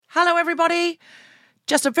Hello, everybody.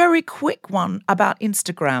 Just a very quick one about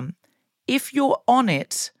Instagram. If you're on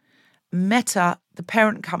it, Meta, the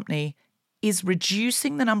parent company, is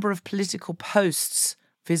reducing the number of political posts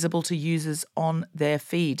visible to users on their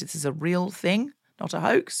feed. This is a real thing, not a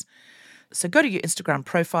hoax. So go to your Instagram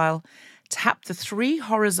profile, tap the 3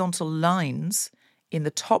 horizontal lines in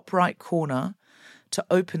the top right corner to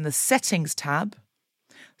open the Settings tab,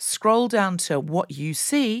 scroll down to What You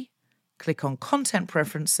See, click on Content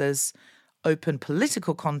Preferences, open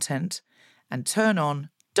Political Content, and turn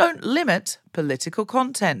on Don't Limit Political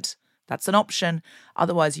Content. That's an option.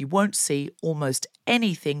 Otherwise, you won't see almost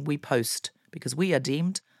anything we post because we are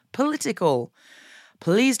deemed political.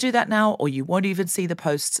 Please do that now, or you won't even see the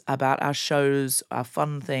posts about our shows, our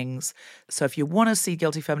fun things. So if you want to see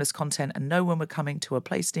Guilty Feminist content and know when we're coming to a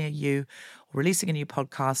place near you or releasing a new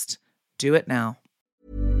podcast, do it now.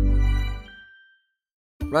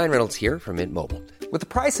 Ryan Reynolds here from Mint Mobile. With the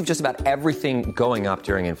price of just about everything going up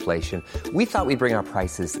during inflation, we thought we'd bring our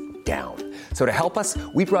prices down. So to help us,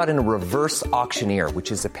 we brought in a reverse auctioneer, which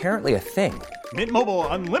is apparently a thing. Mint Mobile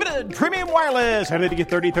Unlimited Premium Wireless. How to get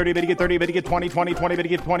 30, 30, bit to get 30, bit to get 20, 20, 20, bit to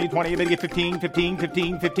get 20, 20, bit to get 15, 15,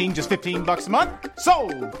 15, 15, just $15 a month?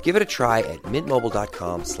 Sold! Give it a try at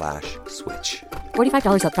mintmobile.com/switch.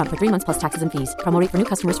 $45 up front for 3 months plus taxes and fees. Promo rate for new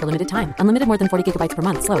customers for limited time. Unlimited more than 40 gigabytes per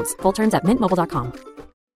month. Slows full terms at mintmobile.com.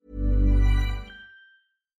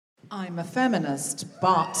 I'm a feminist,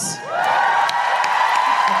 but...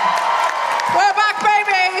 We're back,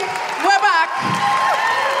 baby! We're back!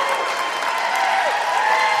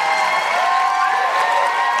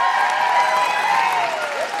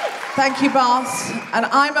 Thank you, Bath. And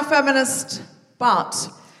I'm a feminist, but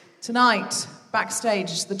tonight,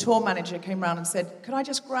 backstage, the tour manager came round and said, could I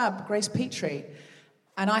just grab Grace Petrie?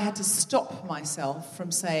 And I had to stop myself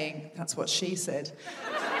from saying, that's what she said.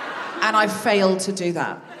 And I failed to do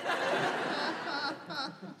that.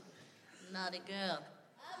 Naughty girl.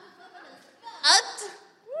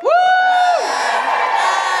 Woo!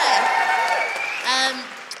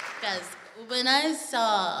 Guys, when I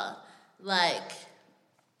saw,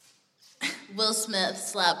 Will Smith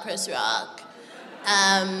slap Chris Rock,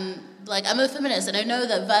 I'm a feminist, and I know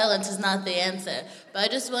that violence is not the answer, but I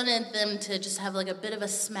just wanted them to just have, a bit of a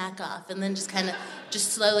smack-off, and then just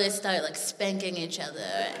slowly start, spanking each other,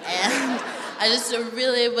 and I just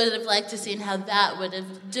really would have liked to seen how that would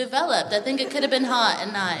have developed. I think it could have been hot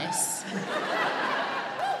and nice.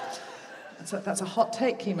 That's a hot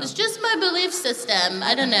take, Kemah. It's just my belief system.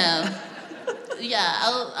 I don't know. Yeah,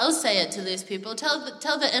 I'll say it to these people. Tell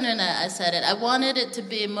the internet I said it. I wanted it to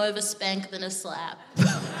be more of a spank than a slap.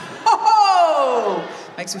 Oh!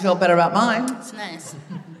 Makes me feel better about mine. It's nice.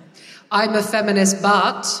 I'm a feminist,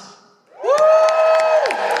 but...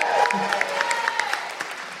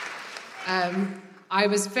 I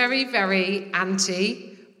was very, very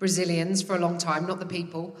anti-Brazilians for a long time, not the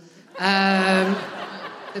people. The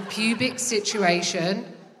pubic situation,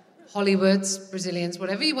 Hollywoods, Brazilians,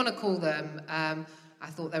 whatever you want to call them, I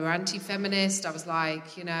thought they were anti-feminist. I was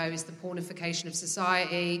like, it's the pornification of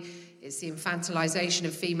society, it's the infantilization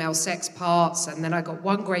of female sex parts, and then I got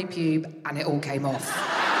one grey pube and it all came off.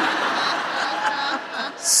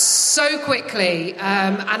 So quickly.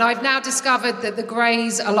 And I've now discovered that the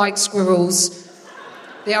greys are like squirrels.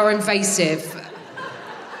 They are invasive.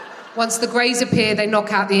 Once the greys appear, they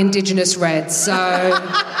knock out the indigenous reds. So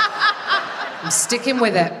I'm sticking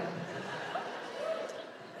with it.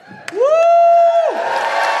 Woo!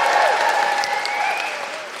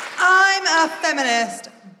 I'm a feminist,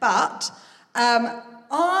 but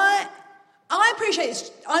I appreciate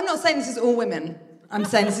it. I'm not saying this is all women. I'm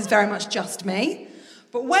saying this is very much just me.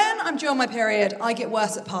 But when I'm due on my period, I get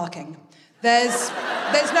worse at parking. There's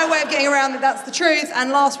no way of getting around that that's the truth, and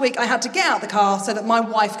last week I had to get out the car so that my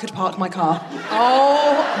wife could park my car.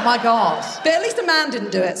 Oh, my God. But at least a man didn't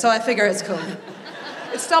do it, so I figure it's cool.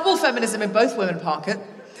 It's double feminism if both women park it.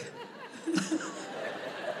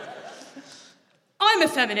 I'm a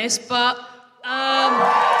feminist, but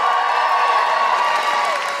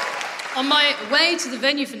on my way to the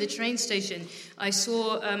venue from the train station, I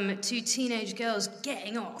saw 2 teenage girls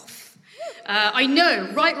getting off. I know,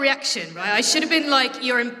 right reaction, right? I should have been like,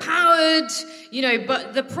 you're empowered,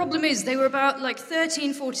 but the problem is they were about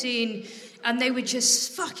 13, 14, and they were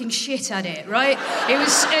just fucking shit at it, right? It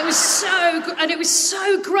was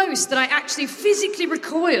so gross that I actually physically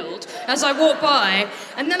recoiled as I walked by,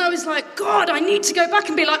 and then I was like, God, I need to go back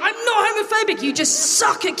and be like, I'm not homophobic, you just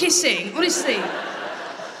suck at kissing, honestly.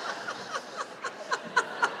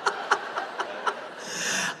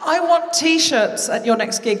 I want T-shirts at your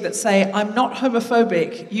next gig that say, I'm not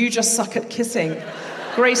homophobic, you just suck at kissing.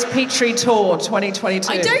 Grace Petrie Tour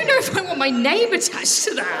 2022. I don't know if I want my name attached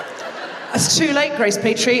to that. It's too late, Grace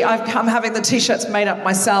Petrie. I'm having the T-shirts made up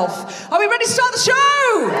myself. Are we ready to start the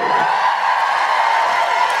show?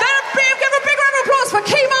 Give a big round of applause for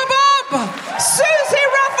Kemah, Suzi,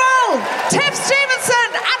 Ruffell, Tiff, Stevenson,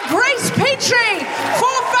 and Grace Petrie. 4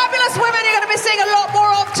 fabulous women you're going to be seeing a lot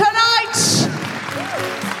more of tonight.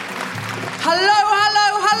 Hello,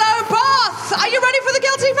 hello, hello, Bath. Are you ready for the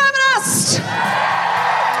Guilty Feminist?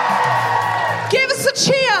 Give us a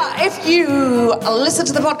cheer if you listen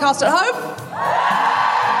to the podcast at home.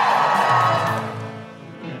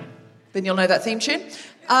 Then you'll know that theme tune.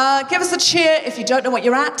 Give us a cheer if you don't know what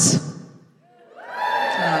you're at.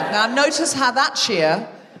 Now notice how that cheer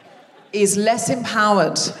is less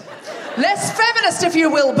empowered. Less feminist, if you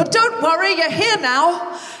will. But don't worry, you're here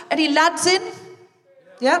now. Any lads in?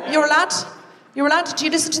 Yeah, you're a lad? You're a lad? Do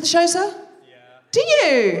you listen to the show, sir? Yeah. Do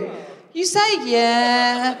you? You say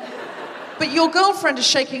yeah. But your girlfriend is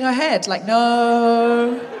shaking her head like,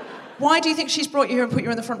 no. Why do you think she's brought you here and put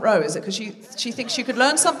you in the front row? Is it because she thinks you could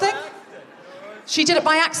learn something? She did it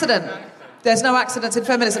by accident. There's no accidents in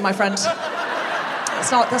feminism, my friend.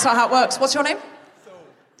 That's not how it works. What's your name?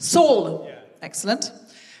 Saul. Yeah. Excellent.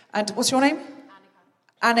 And what's your name?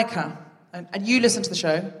 Annika. And you listen to the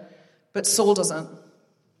show, but Saul doesn't.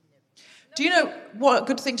 Do you know what a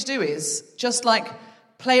good thing to do is? Just like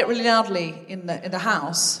play it really loudly in the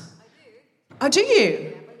house. Oh, do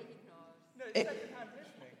you?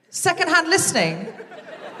 Second-hand listening?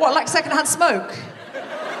 What, like second-hand smoke?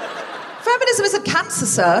 Feminism isn't cancer,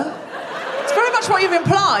 sir. It's very much what you've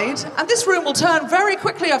implied, and this room will turn very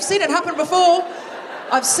quickly. I've seen it happen before.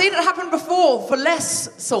 For less,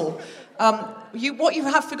 Saul. What you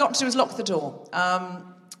have forgotten to do is lock the door.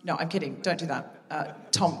 No, I'm kidding. Don't do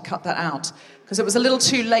that. Tom, cut that out. Because it was a little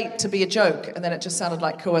too late to be a joke, and then it just sounded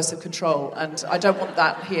like coercive control, and I don't want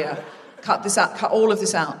that here. Cut this out. Cut all of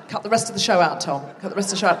this out. Cut the rest of the show out, Tom. Cut the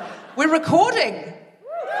rest of the show out. We're recording.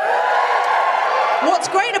 What's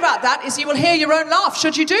great about that is you will hear your own laugh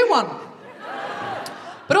should you do one.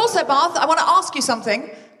 But also, Bath, I want to ask you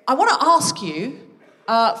something. I want to ask you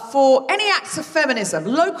for any acts of feminism,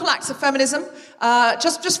 local acts of feminism.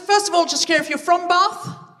 Just first of all, just cheer if you're from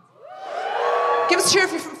Bath. Give us a cheer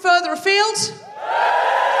if you're from further afield.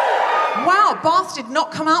 Wow, Bath did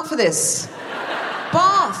not come out for this.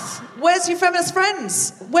 Bath, where's your feminist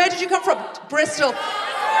friends? Where did you come from? Bristol.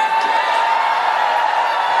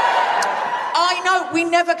 I know, we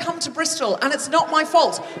never come to Bristol, and it's not my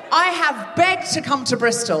fault. I have begged to come to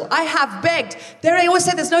Bristol. I have begged. They always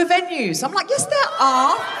say there's no venues. I'm like, yes, there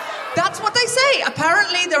are. That's what they say.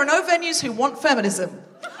 Apparently, there are no venues who want feminism.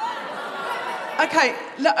 Okay,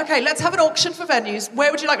 let's have an auction for venues. Where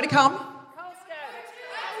would you like me to come?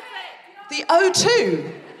 The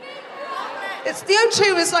O2. The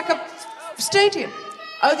O2 is like a stadium.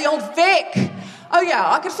 Oh, the old Vic. Oh, yeah,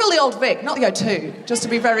 I could fill the old Vic, not the O2, just to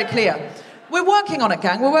be very clear. We're working on it,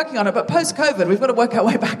 gang. We're working on it. But post-COVID, we've got to work our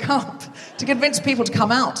way back up to convince people to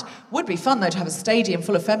come out. Would be fun, though, to have a stadium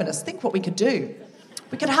full of feminists. Think what we could do.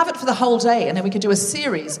 We could have it for the whole day, and then we could do a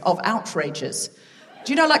series of outrages.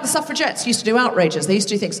 Do you know, like the suffragettes used to do outrages? They used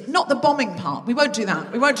to do things. Not the bombing part. We won't do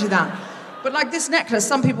that. But like this necklace,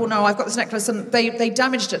 some people know I've got this necklace, and they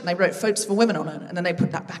damaged it, and they wrote "Votes for Women" on it, and then they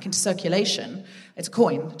put that back into circulation. It's a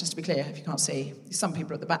coin, just to be clear, if you can't see. Some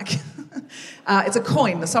people are at the back. It's a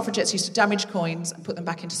coin. The suffragettes used to damage coins and put them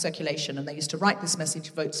back into circulation, and they used to write this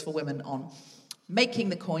message, "Votes for Women," on, making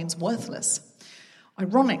the coins worthless.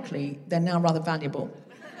 Ironically, they're now rather valuable,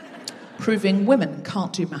 proving women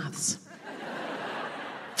can't do maths.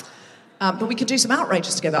 But we could do some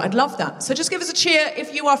outrages together. I'd love that. So just give us a cheer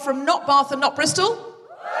if you are from not Bath and not Bristol.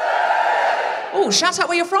 Oh, shout out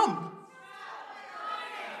where you're from.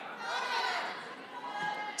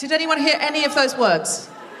 Did anyone hear any of those words?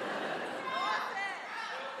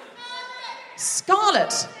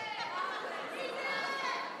 Scarlet.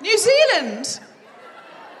 New Zealand.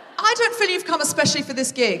 I don't feel you've come especially for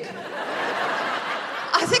this gig.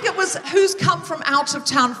 I think it was who's come from out of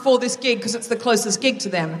town for this gig because it's the closest gig to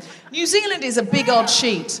them. New Zealand is a big odd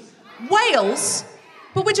sheet. Wales?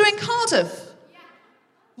 But we're doing Cardiff.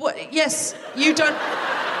 What? Yes, you don't...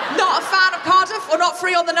 Not a fan of Cardiff or not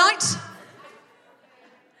free on the night?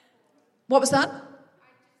 What was that?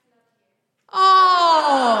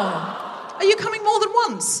 Oh. Are you coming more than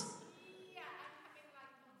once?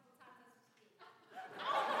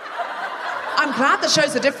 I'm glad the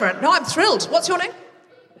shows are different. No, I'm thrilled. What's your name?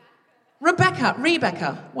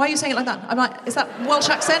 Rebecca. Why are you saying it like that? I'm like, is that Welsh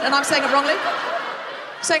accent and I'm saying it wrongly?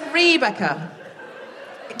 I'm saying Rebecca.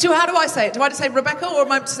 How do I say it? Do I just say Rebecca or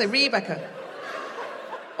am I to say Rebecca?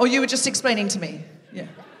 Or you were just explaining to me? Yeah.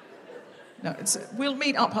 No, we'll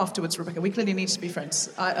meet up afterwards, Rebecca. We clearly need to be friends.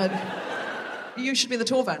 You should be the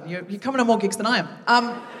tour van. You're coming on more gigs than I am.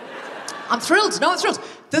 I'm thrilled. No, I'm thrilled.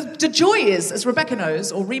 The joy is, as Rebecca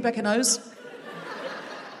knows, or Rebecca knows,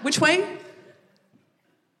 which way?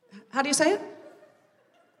 How do you say it?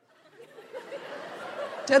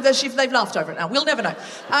 They've laughed over it now. We'll never know.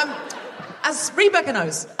 As Rebecca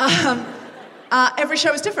knows, every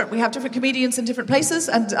show is different. We have different comedians in different places,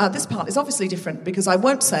 and this part is obviously different because I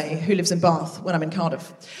won't say who lives in Bath when I'm in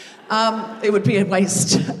Cardiff. It would be a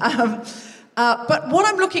waste. But what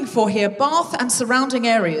I'm looking for here, Bath and surrounding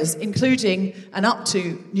areas, including and up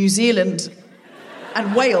to New Zealand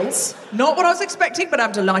and Wales, not what I was expecting, but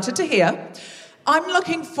I'm delighted to hear. I'm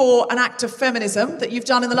looking for an act of feminism that you've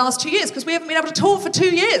done in the last 2 years, because we haven't been able to tour for 2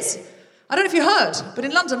 years. I don't know if you heard, but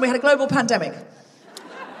in London we had a global pandemic.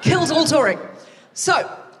 Killed all touring. So,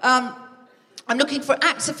 I'm looking for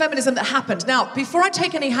acts of feminism that happened. Now, before I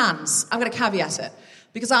take any hands, I'm going to caveat it,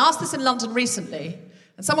 because I asked this in London recently,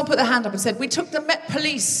 and someone put their hand up and said, we took the Met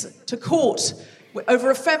Police to court over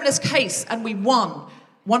a feminist case, and we won.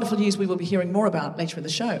 Wonderful news we will be hearing more about later in the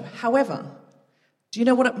show. However, do you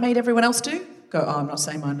know what it made everyone else do? Go, I'm not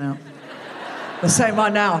saying mine now. They're saying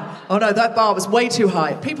mine now. Oh no, that bar was way too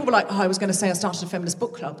high. People were like, I was going to say I started a feminist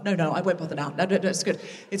book club. No, I won't bother now. No, it's good.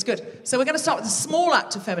 It's good. So we're going to start with a small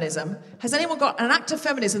act of feminism. Has anyone got an act of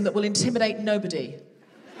feminism that will intimidate nobody?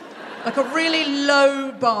 Like a really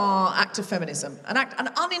low bar act of feminism. An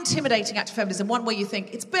unintimidating act of feminism, one where you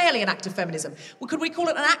think, it's barely an act of feminism. Well, could we call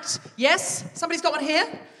it an act? Yes? Somebody's got one here?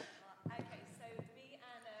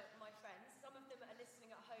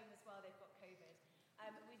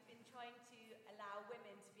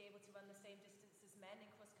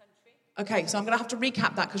 Okay, so I'm going to have to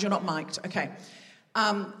recap that because you're not mic'd. Okay.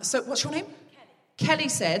 So what's your name? Kelly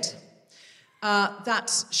said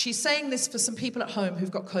that she's saying this for some people at home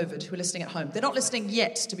who've got COVID, who are listening at home. They're not listening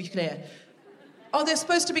yet, to be clear. Oh, they're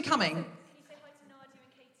supposed to be coming? Can you say hi to Nadia and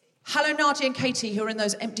Katie? Hello, Nadia and Katie, who are in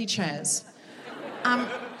those empty chairs.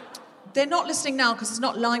 They're not listening now because it's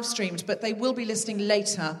not live streamed, but they will be listening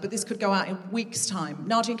later, but this could go out in weeks' time.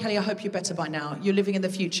 Nadia and Kelly, I hope you're better by now. You're living in the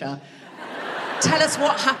future. Tell us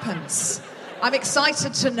what happens. I'm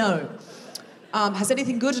excited to know. Has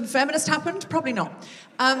anything good and feminist happened? Probably not.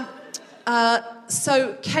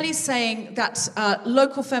 So Kelly's saying that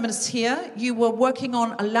local feminists here, you were working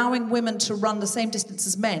on allowing women to run the same distance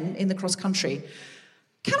as men in the cross country.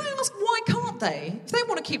 Can I ask, why can't they? If they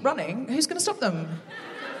want to keep running, who's going to stop them?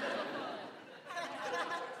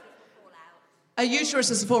 A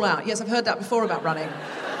uterus fall out. Yes, I've heard that before about running.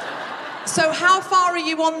 So how far are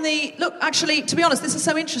you on the... Look, actually, to be honest, this is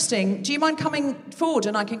so interesting. Do you mind coming forward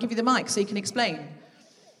and I can give you the mic so you can explain?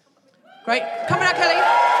 Great. Come out, Kelly.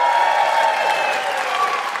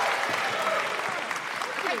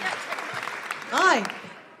 Hi.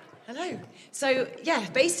 Hello. So, yeah,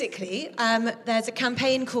 basically, there's a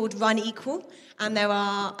campaign called Run Equal, and there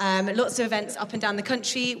are lots of events up and down the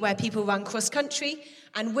country where people run cross-country,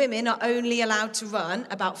 and women are only allowed to run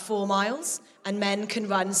about 4 miles, and men can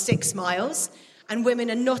run 6 miles, and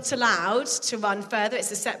women are not allowed to run further.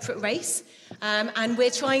 It's a separate race, and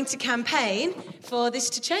we're trying to campaign for this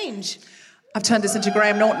to change. I've turned this into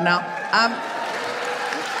Graham Norton now.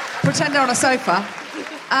 Pretend they're on a sofa.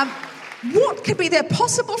 What could be their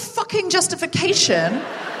possible fucking justification?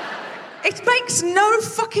 It makes no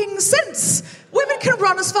fucking sense. Women can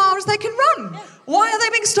run as far as they can run. Why are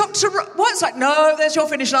they being stopped to run? Why? It's like, no, there's your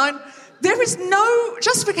finish line. There is no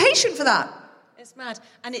justification for that. It's mad.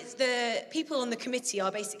 And it's the people on the committee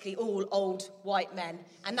are basically all old white men.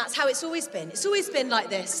 And that's how it's always been. It's always been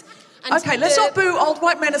like this. And okay, let's not boo old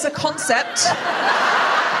white men as a concept.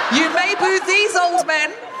 You may boo these old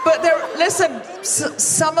men, but listen,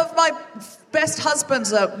 some of my best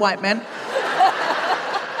husbands are white men.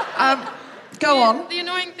 Go on. The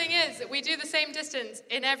annoying thing is that we do the same distance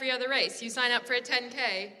in every other race. You sign up for a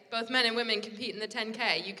 10K. Both men and women compete in the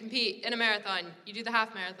 10K. You compete in a marathon. You do the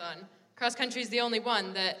half marathon. Cross country is the only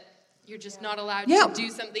one that you're just not allowed to do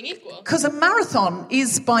something equal. Because a marathon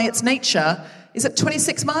is, by its nature, is it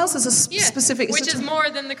 26 miles? There's a specific... which is more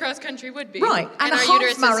than the cross country would be. Right, and a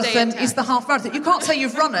half marathon is the half marathon. You can't say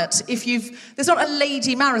you've run it if you've... There's not a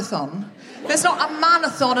lady marathon. There's not a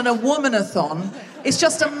manathon and a womanathon. It's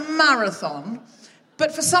just a marathon.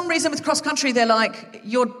 But for some reason with cross country, they're like,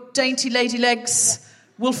 your dainty lady legs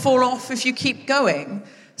will fall off if you keep going.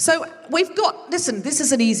 So we've got... Listen, this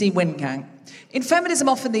is an easy win, gang. In feminism,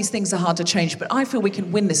 often these things are hard to change, but I feel we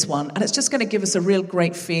can win this one, and it's just going to give us a real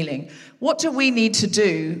great feeling. What do we need to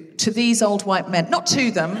do to these old white men? Not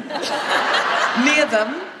to them, near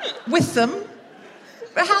them, with them,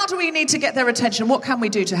 But how do we need to get their attention? What can we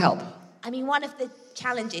do to help? I mean, one of the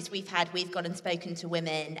challenges we've gone and spoken to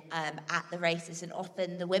women at the races, and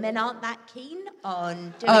often the women aren't that keen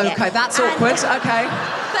on doing it. Okay, that's awkward. Okay.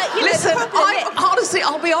 But listen, honestly,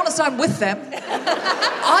 I'll be honest, I'm with them.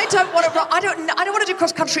 I don't want to do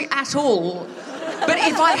cross country at all. But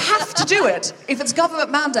if I have to do it, if it's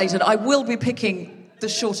government mandated, I will be picking the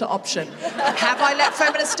shorter option. Have I let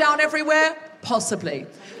feminists down everywhere? Possibly.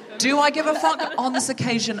 Do I give a fuck? On this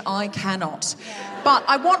occasion, I cannot. But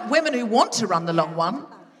I want women who want to run the long one.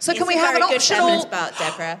 So can we have an optional... It's a very good feminist bout,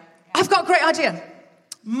 Deborah. I've got a great idea.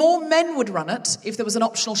 More men would run it if there was an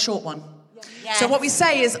optional short one. Yes. So what we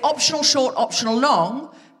say is optional short, optional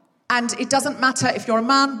long, and it doesn't matter if you're a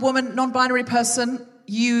man, woman, non-binary person,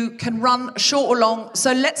 you can run short or long.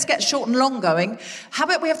 So let's get short and long going. How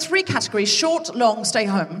about we have 3 categories, short, long, stay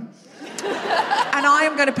home. And I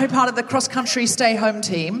am going to be part of the cross-country stay-home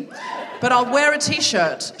team, but I'll wear a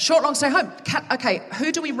T-shirt. Short, long, stay home. Okay,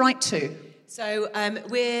 who do we write to? So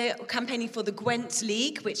we're campaigning for the Gwent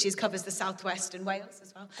League, which covers the South West and Wales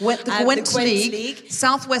as well. The Gwent League,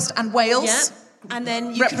 South West and Wales. Yeah. And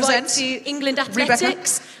then you could write to England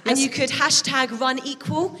Athletics, and you could hashtag Run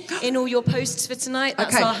Equal in all your posts for tonight.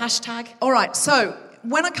 That's our hashtag. All right, so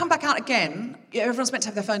when I come back out again, everyone's meant to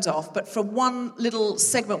have their phones off, but for one little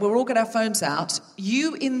segment where we'll all get our phones out,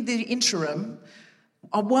 you in the interim,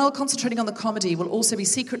 while concentrating on the comedy, will also be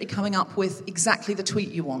secretly coming up with exactly the tweet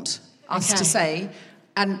you want us to say,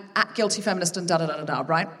 and at Guilty Feminist and da-da-da-da-da,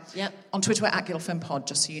 right? Yep. On Twitter, we're at GuiltFemPod,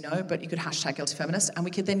 just so you know, but you could hashtag Guilty Feminist, and we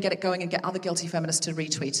could then get it going and get other Guilty Feminists to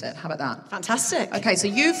retweet it. How about that? Fantastic. Okay, so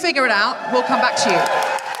you figure it out. We'll come back to you.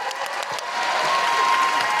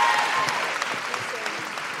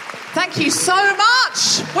 Thank you so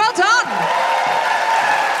much. Well done.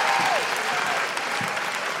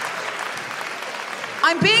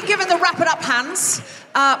 I'm being given the wrap it up hands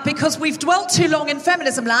because we've dwelt too long in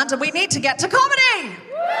feminism land and we need to get to comedy.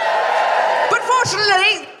 But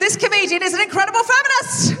fortunately, this comedian is an incredible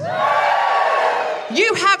feminist.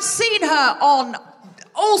 You have seen her on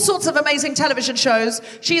all sorts of amazing television shows.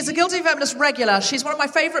 She is a Guilty Feminist regular. She's one of my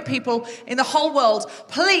favourite people in the whole world.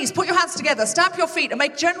 Please put your hands together, stamp your feet, and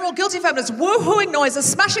make general Guilty Feminist woohooing noises,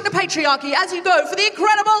 smashing the patriarchy as you go for the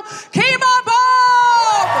incredible Kemah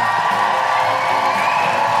Bomb!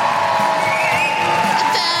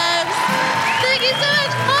 Thank you so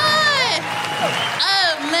much. Hi!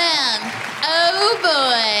 Oh, man. Oh,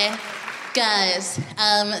 boy. Guys,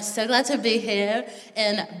 so glad to be here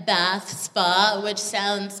in Bath Spa, which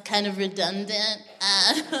sounds kind of redundant.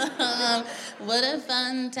 What a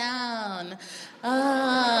fun town.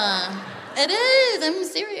 It is, I'm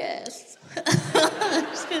serious.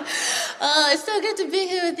 It's so good to be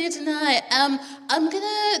here with you tonight. I'm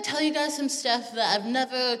gonna tell you guys some stuff that I've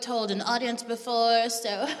never told an audience before,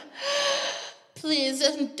 so please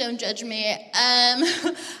don't judge me.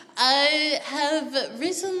 I have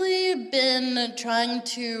recently been trying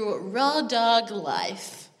to raw dog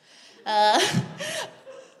life.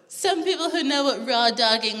 Some people who know what raw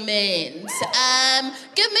dogging means.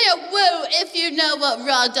 Give me a woo if you know what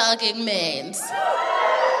raw dogging means.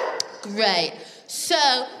 Great.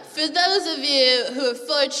 So, for those of you who are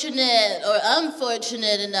fortunate or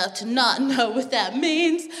unfortunate enough to not know what that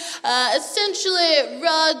means, essentially,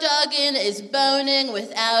 raw dogging is boning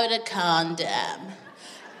without a condom.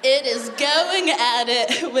 It is going at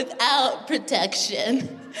it without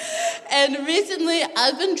protection. And recently,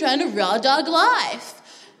 I've been trying to raw dog life.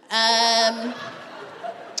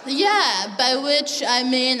 By which I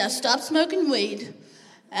mean I stopped smoking weed,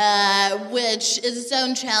 which is its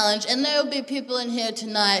own challenge. And there will be people in here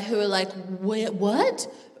tonight who are like, wait, what?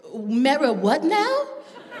 Mara what now?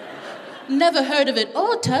 Never heard of it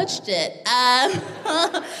or touched it.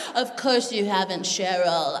 Of course you haven't,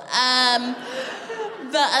 Cheryl.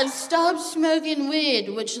 But I've stopped smoking weed,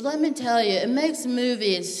 which, let me tell you, it makes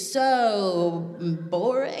movies so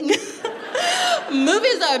boring.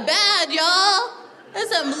 Movies are bad, y'all. There's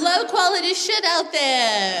some low-quality shit out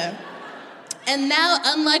there. And now,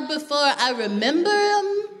 unlike before, I remember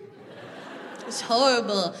them. It's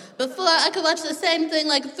horrible. Before, I could watch the same thing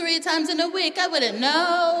like 3 times in a week. I wouldn't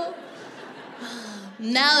know.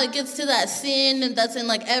 Now it gets to that scene that's in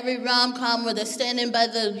like every rom-com where they're standing by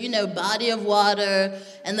the, body of water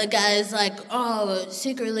and the guy's like, oh,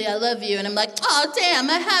 secretly I love you. And I'm like, oh, damn,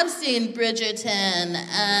 I have seen Bridgerton.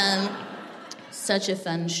 Such a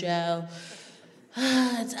fun show.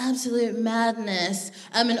 It's absolute madness.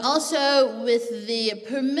 And also, with the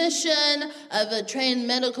permission of a trained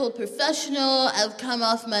medical professional, I've come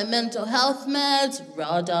off my mental health meds,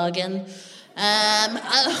 raw dogging.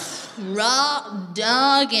 Raw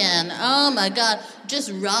dogging. Oh my God. just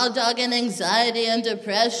raw dogging anxiety and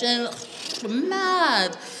depression.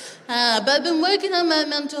 Mad. But I've been working on my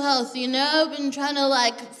mental health, you know? I've been trying to,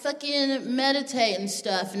 fucking meditate and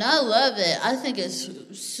stuff, and I love it. I think it's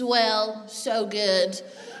swell, so good.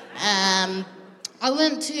 I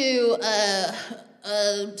went to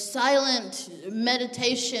a silent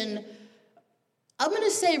meditation, I'm going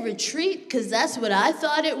to say retreat, because that's what I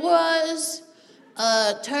thought it was.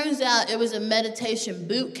 Turns out it was a meditation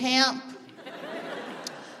boot camp.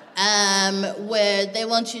 Where they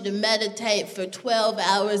want you to meditate for 12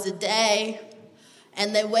 hours a day,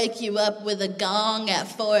 and they wake you up with a gong at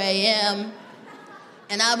 4 a.m.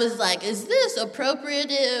 And I was like, is this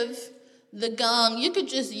appropriative? The gong, you could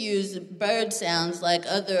just use bird sounds like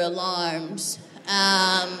other alarms,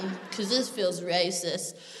 because this feels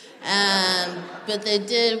racist. But they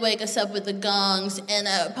did wake us up with the gongs,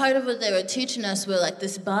 and part of what they were teaching us were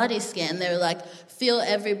this body scan. They were like, feel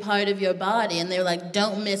every part of your body, and they were like,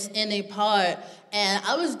 don't miss any part. And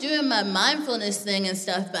I was doing my mindfulness thing and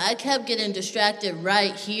stuff, but I kept getting distracted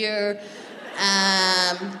right here.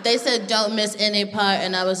 They said don't miss any part,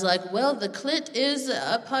 and I was like, well, the clit is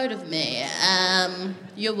a part of me.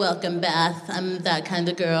 You're welcome, Beth. I'm that kind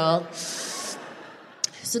of girl.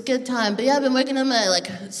 It's a good time. But yeah, I've been working on my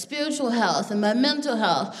spiritual health and my mental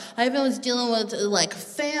health. I even was dealing with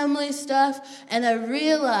family stuff, and I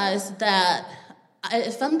realized that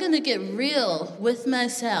if I'm gonna get real with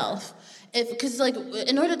myself, because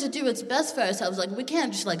in order to do what's best for ourselves, we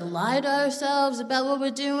can't just lie to ourselves about what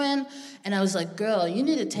we're doing. And I was like, girl, you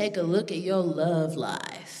need to take a look at your love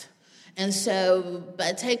life. And so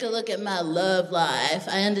by take a look at my love life,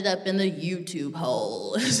 I ended up in the YouTube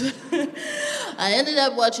hole. I ended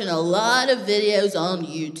up watching a lot of videos on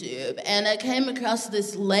YouTube, and I came across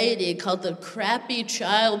this lady called the Crappy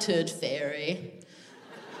Childhood Fairy.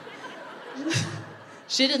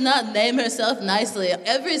 She did not name herself nicely.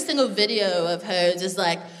 Every single video of hers is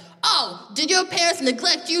like, oh, did your parents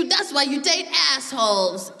neglect you? That's why you date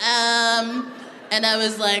assholes. And I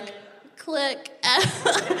was like, click.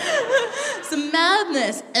 Some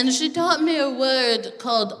madness. And she taught me a word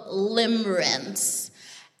called limerence.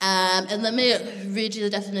 And let me read you the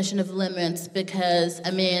definition of limerence, because,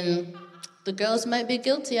 the girls might be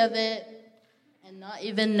guilty of it and not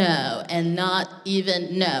even know.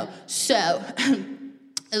 So,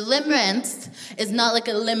 limerence is not like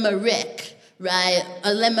a limerick, right?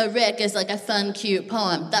 A limerick is like a fun, cute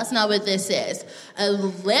poem. That's not what this is. A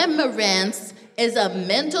limerence is a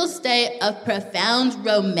mental state of profound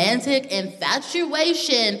romantic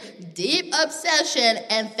infatuation, deep obsession,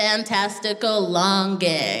 and fantastical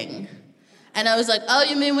longing. And I was like, oh,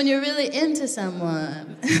 you mean when you're really into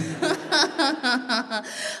someone?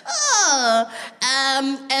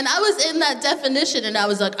 And I was in that definition, and I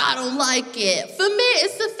was like, I don't like it. For me,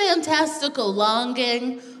 it's the fantastical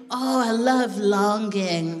longing. Oh, I love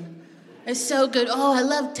longing. It's so good. Oh, I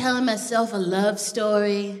love telling myself a love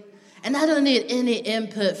story. And I don't need any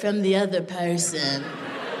input from the other person.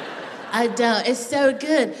 I don't. It's so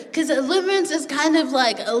good. Because limerence is kind of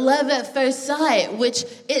like a love at first sight, which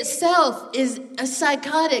itself is a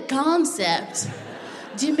psychotic concept.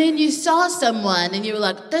 Do you mean you saw someone and you were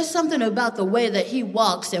like, there's something about the way that he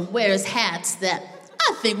walks and wears hats that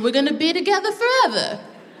I think we're going to be together forever?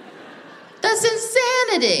 That's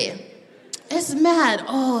insanity. It's mad.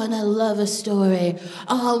 Oh, and I love a story.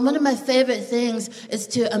 Oh, one of my favorite things is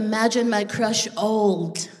to imagine my crush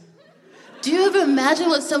old. Do you ever imagine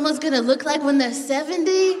what someone's going to look like when they're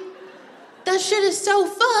 70? That shit is so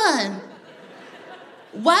fun.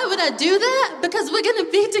 Why would I do that? Because we're going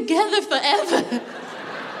to be together forever.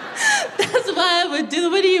 That's why I would do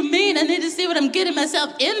it. What do you mean? I need to see what I'm getting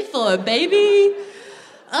myself in for, baby.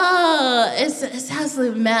 Oh, it's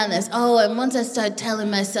absolute madness. Oh, and once I start telling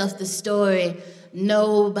myself the story,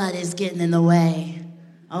 nobody's getting in the way.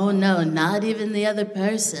 Oh, no, not even the other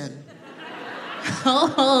person.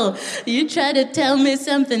 Oh, you try to tell me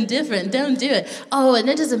something different. Don't do it. Oh, and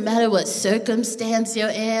it doesn't matter what circumstance you're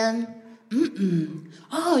in.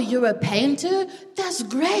 Oh, you're a painter? That's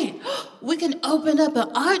great. We can open up an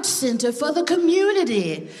art center for the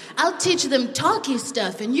community. I'll teach them talky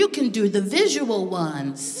stuff and you can do the visual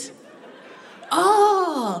ones.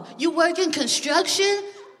 Oh, you work in construction?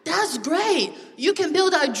 That's great. You can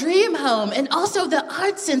build our dream home and also the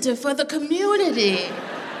art center for the community.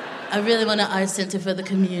 I really want an art center for the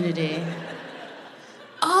community.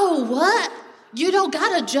 Oh, what? You don't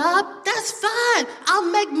got a job? That's fine. I'll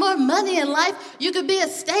make more money in life. You could be a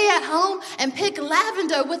stay-at-home and pick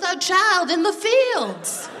lavender with our child in the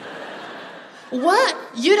fields. What?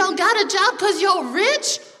 You don't got a job because you're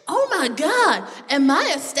rich? Oh my God, am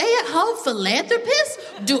I a stay-at-home philanthropist?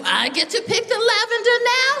 Do I get to pick the lavender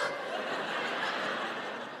now?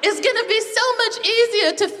 It's gonna be so much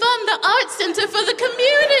easier to fund the art center for the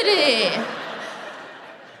community.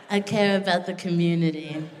 I care about the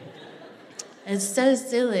community. It's so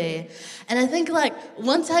silly. And I think, like,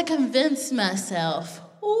 once I convince myself,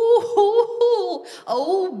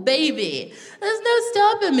 oh, baby, there's no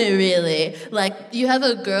stopping me, really. Like, you have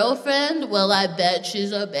a girlfriend? Well, I bet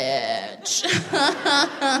she's a bitch.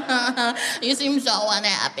 You seem so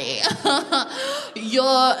unhappy.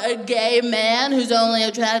 You're a gay man who's only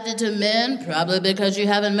attracted to men, probably because you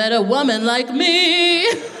haven't met a woman like me.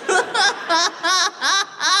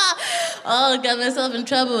 Oh, got myself in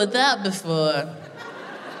trouble with that before.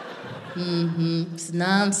 It's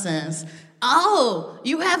nonsense. Oh,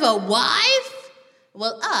 you have a wife?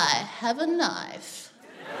 Well, I have a knife.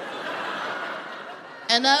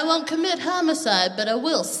 And I won't commit homicide, but I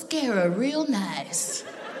will scare her real nice.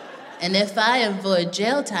 And if I avoid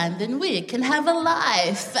jail time, then we can have a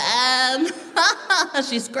life.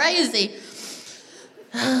 She's crazy.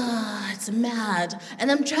 It's mad.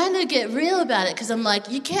 And I'm trying to get real about it because I'm like,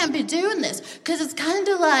 you can't be doing this. Because it's kind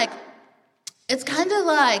of like,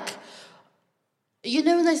 you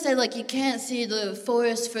know when they say, like, you can't see the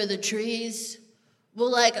forest for the trees?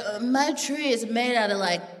 Well, like, my tree is made out of,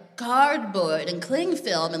 like, cardboard and cling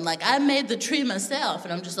film, and, like, I made the tree myself.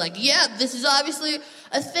 And I'm just like, yeah, this is obviously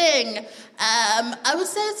a thing. I would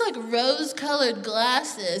say it's like rose-colored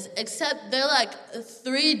glasses, except they're, like,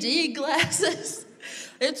 3D glasses.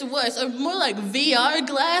 It's worse, or more like VR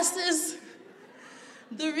glasses.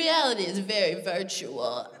 The reality is very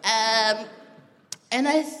virtual. And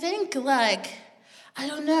I think, like, I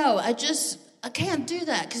don't know, I can't do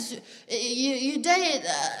that, because you date,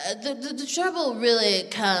 the trouble really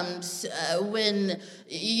comes when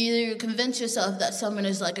you convince yourself that someone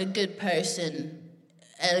is, like, a good person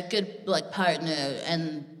and a good, like, partner,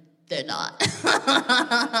 and they're not.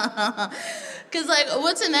 Because, like,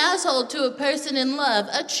 what's an asshole to a person in love?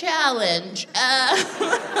 A challenge.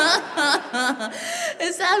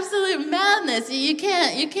 It's absolute madness. You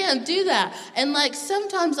can't do that. And, like,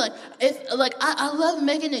 sometimes, like, I love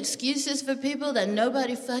making excuses for people that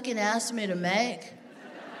nobody fucking asked me to make.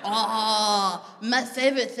 Oh, my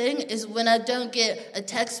favorite thing is when I don't get a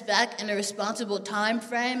text back in a responsible time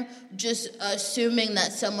frame, just assuming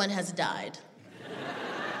that someone has died.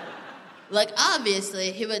 Like,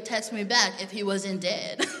 obviously, he would text me back if he wasn't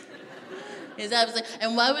dead. He's obviously,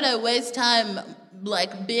 and why would I waste time,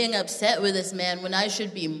 like, being upset with this man when I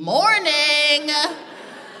should be mourning?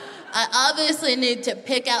 I obviously need to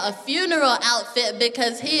pick out a funeral outfit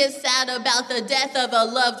because he is sad about the death of a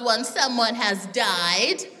loved one. Someone has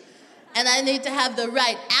died. And I need to have the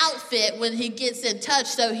right outfit when he gets in touch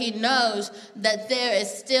so he knows that there is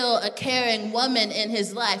still a caring woman in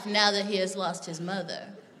his life now that he has lost his mother.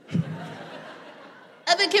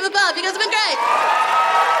 I've been Kemah Bob. You guys have been great.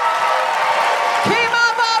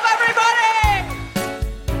 Kemah Bob, everybody!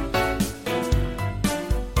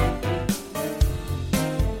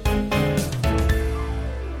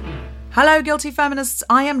 Hello, guilty feminists.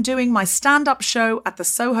 I am doing my stand-up show at the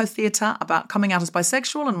Soho Theatre about coming out as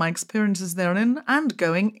bisexual and my experiences therein and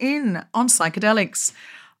going in on psychedelics.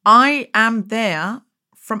 I am there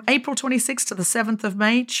from April 26th to the 7th of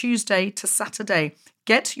May, Tuesday to Saturday.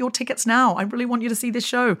 Get your tickets now. I really want you to see this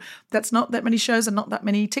show. That's not that many shows and not that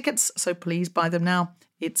many tickets, so please buy them now.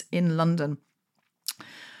 It's in London.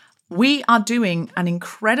 We are doing an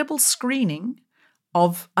incredible screening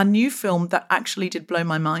of a new film that actually did blow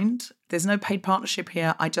my mind. There's no paid partnership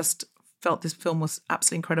here. I just felt this film was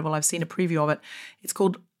absolutely incredible. I've seen a preview of it. It's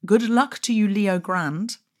called Good Luck to You, Leo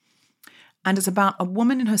Grand. And it's about a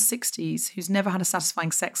woman in her 60s who's never had a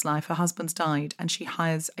satisfying sex life. Her husband's died and she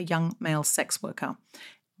hires a young male sex worker.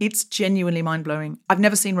 It's genuinely mind-blowing. I've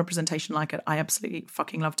never seen representation like it. I absolutely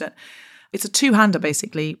fucking loved it. It's a two-hander,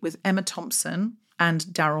 basically, with Emma Thompson and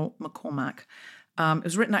Daryl McCormack. It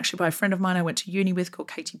was written actually by a friend of mine I went to uni with called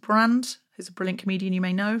Katie Brand, who's a brilliant comedian you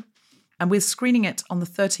may know. And we're screening it on the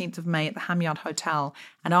 13th of May at the Ham Yard Hotel.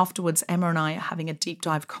 And afterwards, Emma and I are having a deep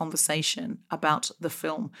dive conversation about the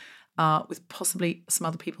film. With possibly some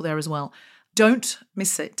other people there as well. Don't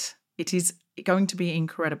miss it. It is going to be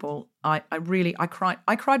incredible. I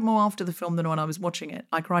cried more after the film than when I was watching it.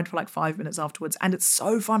 I cried for like 5 minutes afterwards, and it's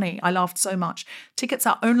so funny. I laughed so much. Tickets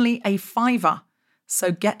are only £5,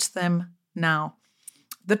 so get them now.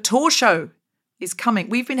 The tour show is coming.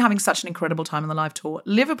 We've been having such an incredible time on the live tour.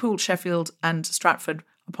 Liverpool, Sheffield, and Stratford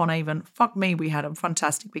upon Avon. Fuck me, we had a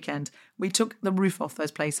fantastic weekend. We took the roof off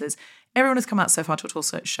those places. Everyone has come out so far to a tour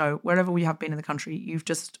show. Wherever we have been in the country, you've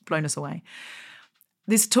just blown us away.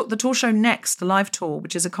 the tour show next, the live tour,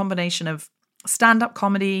 which is a combination of stand-up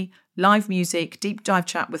comedy, live music, deep dive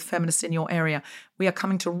chat with feminists in your area. We are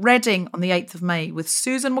coming to Reading on the 8th of May with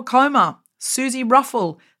Susan Kemah, Suzi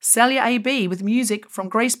Ruffell, Celia AB with music from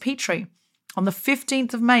Grace Petrie. On the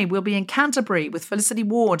 15th of May, we'll be in Canterbury with Felicity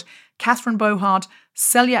Ward, Catherine Bohard,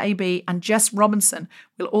 Celia AB and Jess Robinson.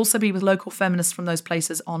 We'll also be with local feminists from those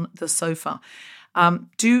places on the sofa.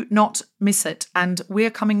 Do not miss it. And we're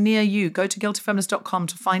coming near you. Go to guiltyfeminist.com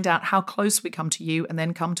to find out how close we come to you and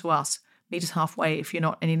then come to us. Meet us halfway if you're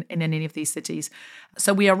not in any of these cities.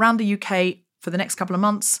 So we are around the UK for the next couple of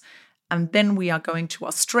months. And then we are going to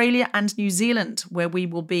Australia and New Zealand, where we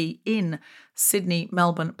will be in Sydney,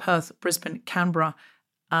 Melbourne, Perth, Brisbane, Canberra,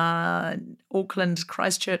 Auckland,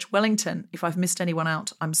 Christchurch, Wellington. If I've missed anyone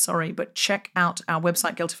out, I'm sorry. But check out our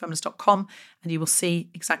website, guiltyfeminist.com, and you will see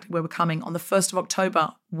exactly where we're coming. On the 1st of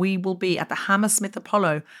October, we will be at the Hammersmith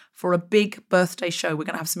Apollo for a big birthday show. We're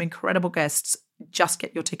going to have some incredible guests. Just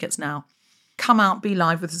get your tickets now. Come out, be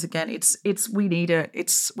live with us again. We need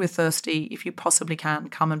it. We're thirsty. If you possibly can,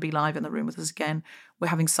 come and be live in the room with us again. We're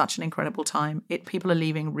having such an incredible time. People are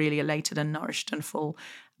leaving really elated and nourished and full,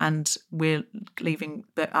 and we're leaving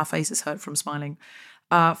our faces hurt from smiling.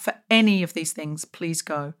 For any of these things, please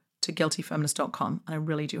go to guiltyfeminist.com, and I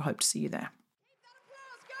really do hope to see you there.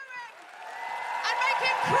 And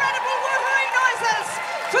make incredible woohooing noises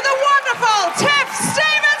for the wonderful Tiff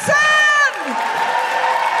Stevenson!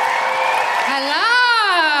 Hello!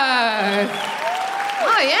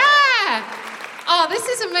 Oh, yeah! Oh, this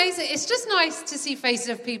is amazing. It's just nice to see faces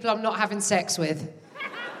of people I'm not having sex with.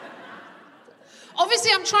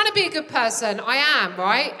 Obviously, I'm trying to be a good person. I am,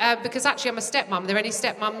 right? Because actually, I'm a stepmom. Are there any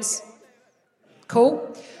stepmums?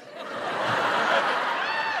 Cool.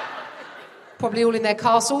 Probably all in their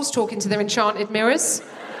castles, talking to their enchanted mirrors.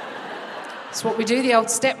 That's what we do, the old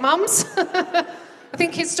stepmums. I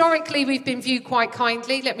think historically we've been viewed quite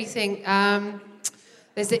kindly. Let me think.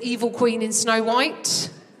 There's the evil queen in Snow White,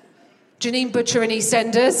 Janine Butcher in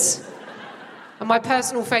EastEnders, and my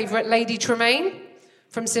personal favourite, Lady Tremaine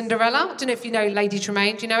from Cinderella. I don't know if you know Lady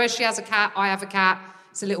Tremaine. Do you know her? She has a cat. I have a cat.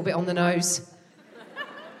 It's a little bit on the nose.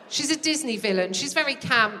 She's a Disney villain. She's very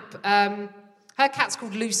camp. Her cat's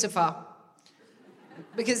called Lucifer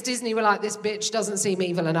because Disney were like, this bitch doesn't seem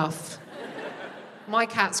evil enough. My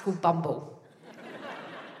cat's called Bumble.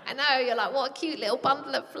 I know, you're like, what a cute little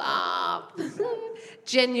bundle of fluff.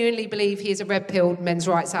 Genuinely believe he is a red-pilled men's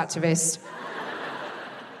rights activist.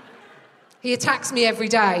 He attacks me every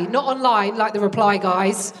day, not online like the Reply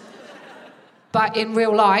guys, but in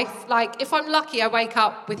real life. Like, if I'm lucky, I wake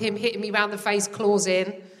up with him hitting me round the face, claws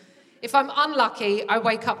in. If I'm unlucky, I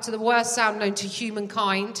wake up to the worst sound known to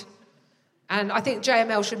humankind. And I think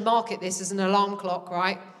JML should market this as an alarm clock,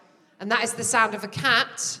 right? And that is the sound of a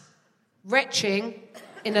cat retching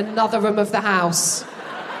in another room of the house.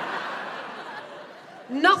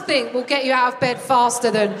 Nothing will get you out of bed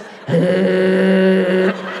faster than...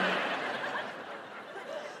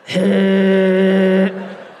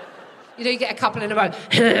 You know, you get a couple in a row.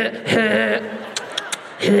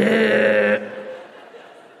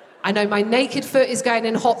 I know my naked foot is going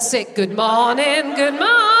in hot sick. Good morning, good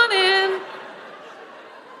morning.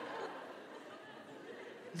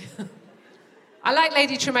 I like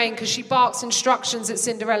Lady Tremaine because she barks instructions at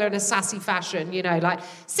Cinderella in a sassy fashion, you know, like,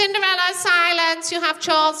 Cinderella, silence, you have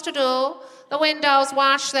chores to do. The windows,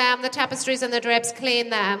 wash them, the tapestries and the drapes, clean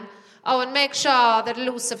them. Oh, and make sure that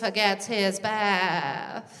Lucifer gets his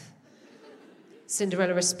bath.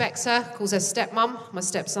 Cinderella respects her, calls her stepmom. My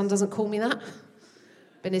stepson doesn't call me that.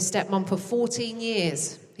 Been his stepmom for 14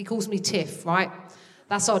 years. He calls me Tiff, right?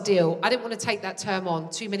 That's our deal. I didn't want to take that term on.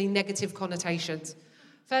 Too many negative connotations.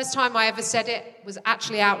 First time I ever said it was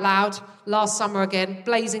actually out loud last summer again,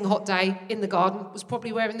 blazing hot day in the garden, was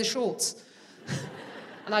probably wearing the shorts.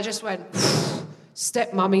 And I just went,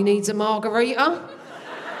 stepmummy needs a margarita.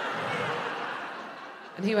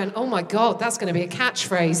 And he went, oh my God, that's going to be a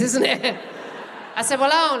catchphrase, isn't it? I said,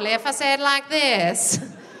 well, only if I say it like this.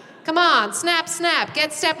 Come on, snap, snap,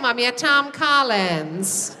 get stepmummy a Tom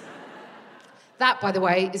Collins. That, by the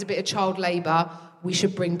way, is a bit of child labour we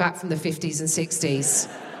should bring back from the 50s and 60s.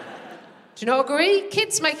 Do you not agree?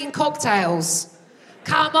 Kids making cocktails.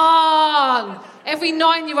 Come on! Every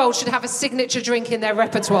 9-year-old should have a signature drink in their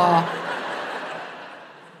repertoire.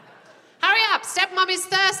 Hurry up, stepmummy's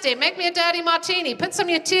thirsty. Make me a dirty martini. Put some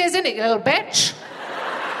of your tears in it, you little bitch.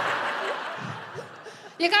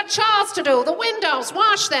 You got chores to do. The windows,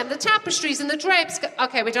 wash them. The tapestries and the drapes.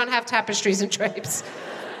 Okay, we don't have tapestries and drapes.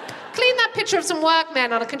 Clean that picture of some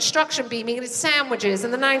workmen on a construction beam eating sandwiches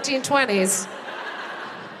in the 1920s.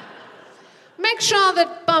 Make make sure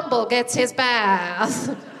that Bumble gets his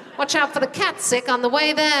bath. Watch out for the cat sick on the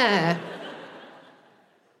way there.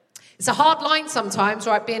 It's a hard line sometimes,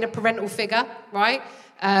 right, being a parental figure, right?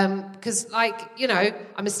 Because, I'm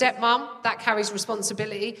a stepmom, that carries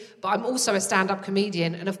responsibility, but I'm also a stand-up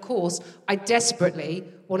comedian, and of course, I desperately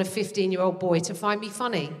want a 15-year-old boy to find me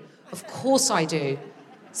funny. Of course I do.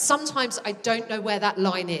 Sometimes I don't know where that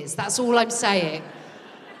line is. That's all I'm saying.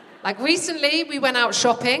 Like, recently, we went out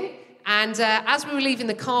shopping, and as we were leaving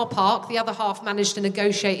the car park, the other half managed to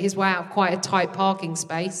negotiate his way out of quite a tight parking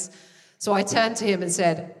space. So I turned to him and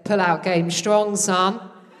said, "Pull out game strong, son."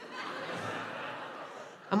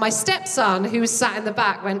 And my stepson, who was sat in the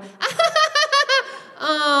back, went,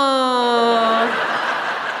 "Oh."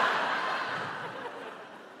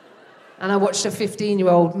 And I watched a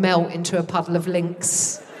 15-year-old melt into a puddle of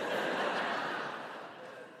lynx.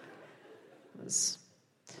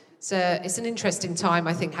 It's an interesting time,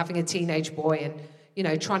 I think, having a teenage boy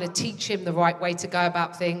and, trying to teach him the right way to go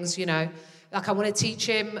about things, Like, I want to teach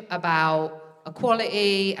him about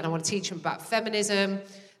equality, and I want to teach him about feminism.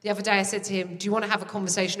 The other day I said to him, "Do you want to have a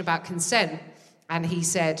conversation about consent?" And he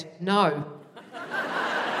said, "No."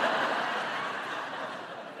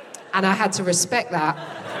 And I had to respect that.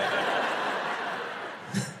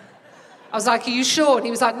 I was like, "Are you sure?" And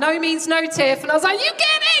he was like, "No means no, Tiff." And I was like, "You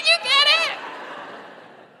get it, you get it!"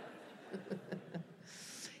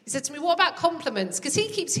 He said to me, "What about compliments?" Because he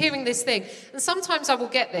keeps hearing this thing. And sometimes I will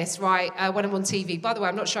get this, right, when I'm on TV. By the way,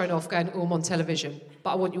 I'm not showing off going, "Oh, I'm on television."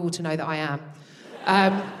 But I want you all to know that I am.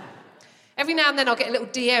 Every now and then I'll get a little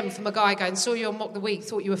DM from a guy going, "Saw you on Mock the Week,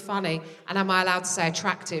 thought you were funny." And am I allowed to say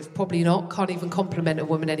attractive? Probably not. Can't even compliment a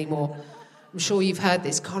woman anymore. I'm sure you've heard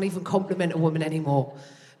this. Can't even compliment a woman anymore.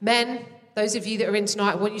 Men, those of you that are in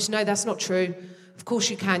tonight, I want you to know that's not true. Of course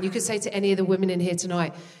you can. You could say to any of the women in here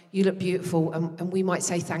tonight, "You look beautiful," and we might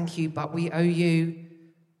say thank you, but we owe you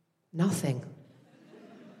nothing.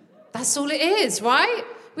 That's all it is, right?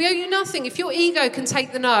 We owe you nothing. If your ego can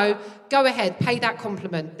take the no, go ahead, pay that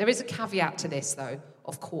compliment. There is a caveat to this, though,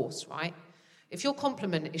 of course, right? If your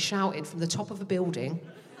compliment is shouted from the top of a building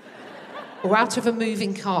or out of a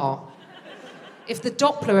moving car, if the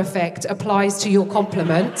Doppler effect applies to your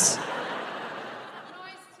compliment...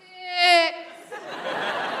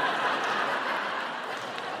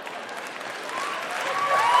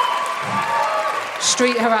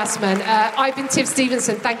 Street harassment. I've been Tiff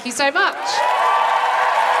Stevenson. Thank you so much.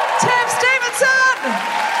 Tiff Stevenson!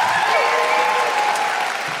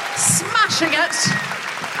 Smashing it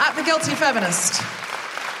at The Guilty Feminist.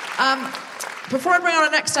 Before I bring on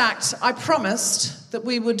our next act, I promised that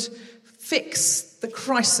we would fix the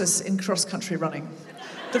crisis in cross-country running.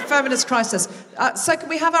 The feminist crisis. So can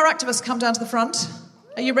we have our activists come down to the front?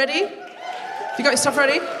 Are you ready? Have you got your stuff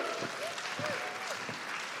ready?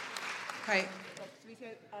 Okay.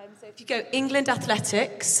 So if you go England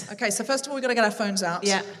Athletics... Okay, so first of all, we've got to get our phones out.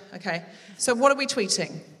 Yeah. Okay. So what are we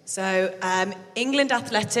tweeting? So England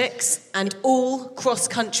Athletics and all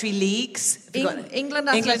cross-country leagues. England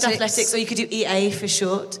Athletics. Or you could do EA for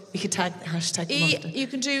short. You could tag the hashtag them often. You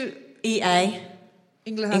can do... EA.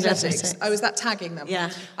 England Athletics. Oh, is that tagging them?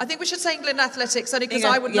 Yeah. I think we should say England Athletics, only because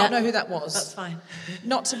I would not know who that was. That's fine.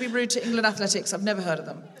 Not to be rude to England Athletics, I've never heard of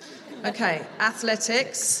them. Okay,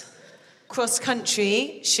 athletics...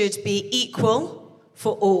 Cross-country should be equal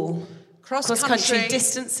for all. Cross-country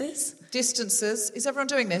distances. Distances. Is everyone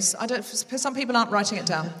doing this? Some people aren't writing it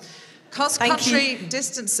down. Cross-country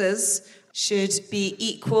distances should be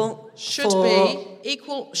equal. Should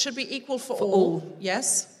be equal for all.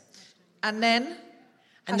 Yes. And then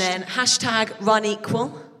hashtag run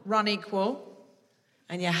equal. Run equal.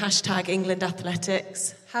 And hashtag England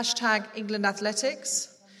Athletics. Hashtag England Athletics.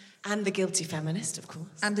 And The Guilty Feminist, of course.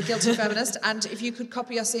 And The Guilty Feminist. And if you could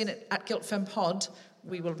copy us in at GuiltFemPod,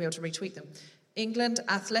 we will be able to retweet them. England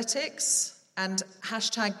Athletics and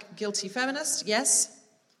hashtag Guilty Feminist, yes.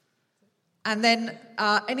 And then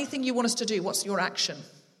anything you want us to do, what's your action?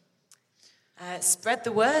 Spread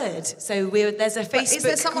the word. So there's a Facebook group. Is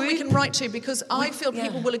there someone we can write to? Because I feel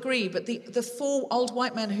people will agree, but the four old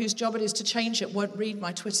white men whose job it is to change it won't read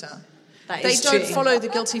my Twitter. They don't follow The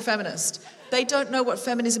Guilty Feminist. They don't know what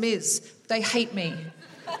feminism is. They hate me.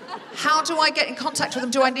 How do I get in contact with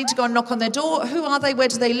them? Do I need to go and knock on their door? Who are they? Where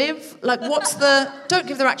do they live? Like, don't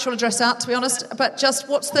give their actual address out, to be honest, but just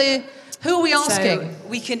who are we asking? So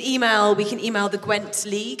we can email the Gwent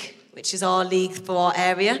League, which is our league for our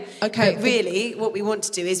area. Okay. But really, what we want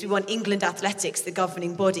to do is we want England Athletics, the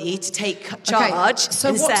governing body, to take charge. So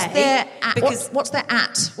and what's their at? Because what's their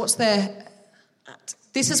at? What's their at?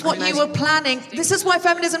 This is what you were planning. This is why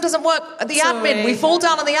feminism doesn't work. The admin. We fall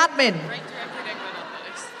down on the admin.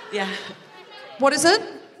 Yeah. What is it?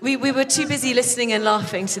 We were too busy listening and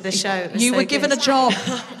laughing to the show. You were given a job.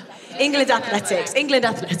 England Athletics.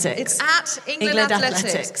 It's at England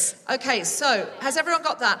Athletics. Okay, so has everyone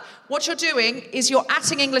got that? What you're doing is you're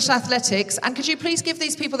atting English Athletics, and could you please give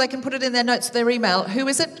these people, they can put it in their notes, their email. Who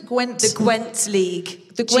is it? Gwent? The Gwent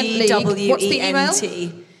League. The Gwent League. What's the email?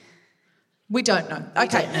 Gwent. We don't know.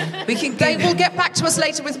 Okay. They will get back to us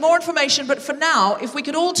later with more information, but for now, if we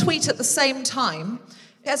could all tweet at the same time.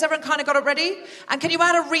 Has everyone kind of got it ready? And can you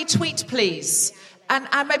add a retweet, please? And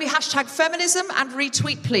maybe hashtag feminism and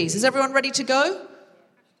retweet, please. Is everyone ready to go?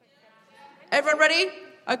 Everyone ready?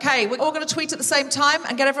 Okay, we're all going to tweet at the same time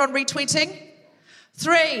and get everyone retweeting.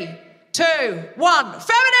 3, 2, 1.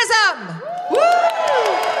 Feminism! Woo!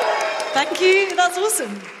 Thank you. That's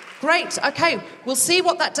awesome. Great. Okay, we'll see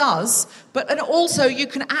what that does. And also, you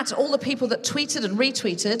can add all the people that tweeted and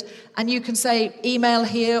retweeted, and you can say email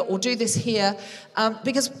here or do this here,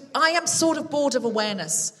 because I am sort of bored of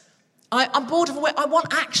awareness. I'm bored of awareness. I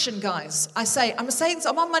want action, guys. I'm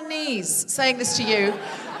on my knees saying this to you.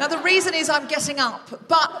 Now, the reason is I'm getting up,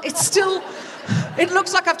 but it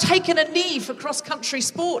looks like I've taken a knee for cross-country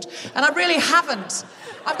sport, and I really haven't.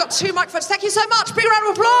 I've got 2 microphones. Thank you so much. Big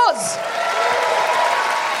round of applause.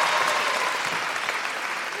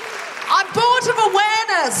 I'm bored of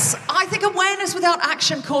awareness. I think awareness without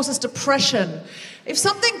action causes depression. If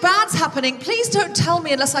something bad's happening, please don't tell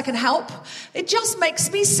me unless I can help. It just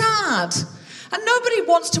makes me sad. And nobody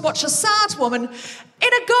wants to watch a sad woman in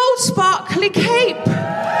a gold sparkly cape.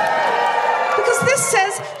 Because this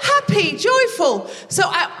says happy, joyful. So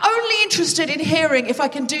I'm only interested in hearing if I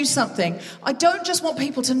can do something. I don't just want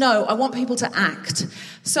people to know, I want people to act.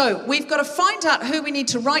 So we've got to find out who we need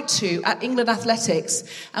to write to at England Athletics.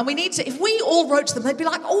 And we need to, if we all wrote to them, they'd be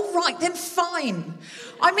like, all right, then fine.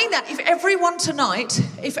 I mean that if everyone tonight,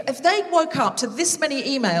 if they woke up to this many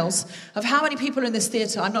emails of how many people are in this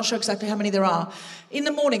theatre, I'm not sure exactly how many there are, in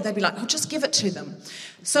the morning they'd be like, oh, just give it to them.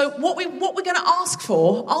 So what we're going to ask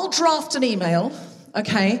for, I'll draft an email,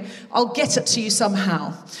 okay? I'll get it to you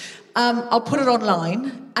somehow. I'll put it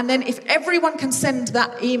online, and then if everyone can send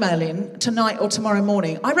that email in tonight or tomorrow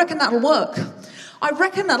morning, I reckon that'll work.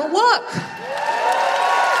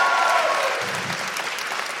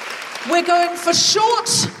 We're going for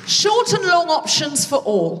short and long options for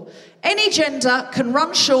all. Any gender can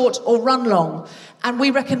run short or run long. And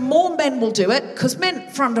we reckon more men will do it, because men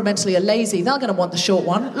fundamentally are lazy. They're going to want the short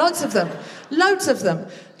one. Loads of them.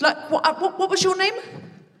 Like, what was your name?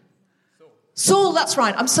 Saul, that's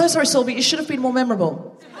right. I'm so sorry, Saul, but you should have been more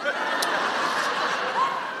memorable.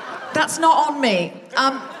 That's not on me.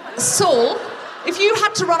 Saul, if you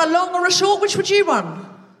had to run a long or a short, which would you run?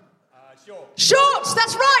 Short,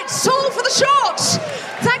 that's right. Saul for the short.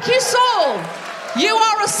 Thank you, Saul. You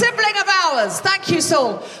are a sibling of ours. Thank you,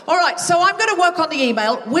 Saul. All right, so I'm going to work on the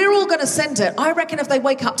email. We're all going to send it. I reckon if they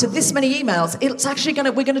wake up to this many emails, it's actually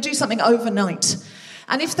we're going to do something overnight.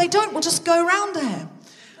 And if they don't, we'll just go around there.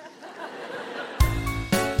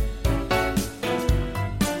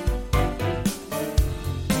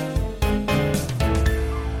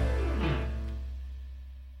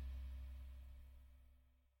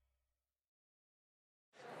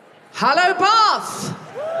 Hello, Bath.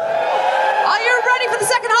 Are you ready for the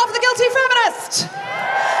second half of The Guilty Feminist?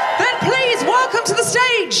 Then please welcome to the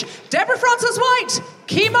stage Deborah Frances White,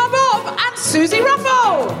 Kemah Bob, and Suzi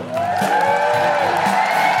Ruffell.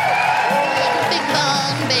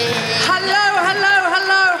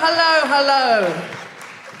 Hello,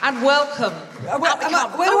 and welcome. Where do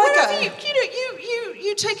I go?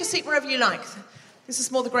 You take a seat wherever you like. This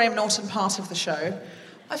is more the Graham Norton part of the show.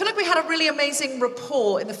 I feel like we had a really amazing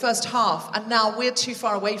rapport in the first half, and now we're too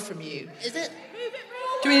far away from you. Is it?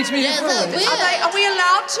 Do we need to move it forward? Are we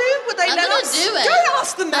allowed to? Would they let us? Do it. Don't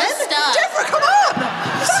ask the men. Deborah, come on!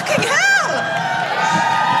 Fucking hell!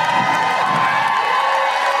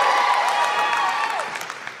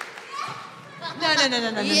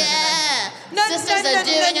 No. Yeah. Sisters are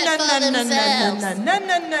doing it for themselves. No.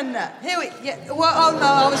 Here we... Yeah. Well, oh, no,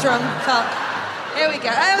 I was wrong. Fuck. Here we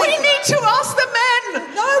go. We need to ask the men!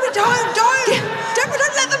 No, we don't. Deborah,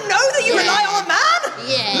 don't let them know that you rely on a man!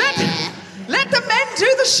 Yeah. Let the men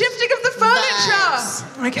do the shifting of the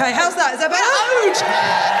furniture! Okay, how's that? Is that better?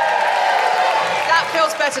 That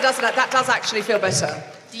feels better, doesn't it? That does actually feel better.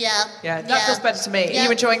 Yeah. Yeah, that feels better to me. Yeah. Are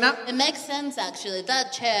you enjoying that? It makes sense, actually.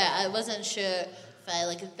 That chair, I wasn't sure if I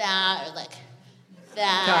like that or like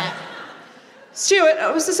that. Okay.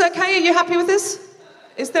 Stuart, was this okay? Are you happy with this?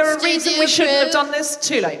 Is there a reason we shouldn't have done this?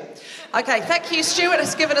 Too late. Okay, thank you. Stuart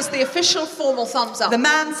has given us the official formal thumbs up. The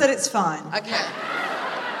man said it's fine. Okay.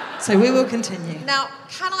 So we will continue. Now,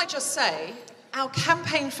 can I just say, our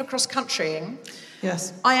campaign for cross-countrying.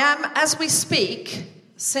 Yes. I am, as we speak,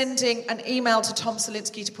 sending an email to Tom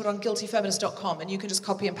Salinsky to put on guiltyfeminist.com, and you can just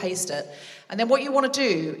copy and paste it. And then what you want to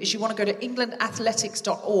do is you want to go to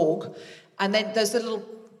englandathletics.org, and then there's the little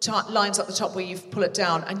lines at the top where you pull it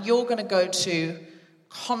down, and you're going to go to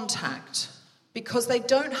contact, because they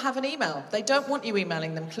don't have an email. They don't want you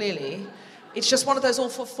emailing them, clearly. It's just one of those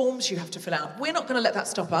awful forms you have to fill out. We're not going to let that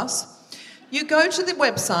stop us. You go to the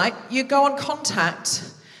website, you go on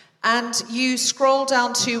contact, and you scroll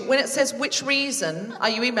down to, when it says which reason are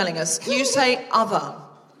you emailing us, you say other.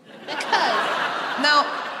 Now,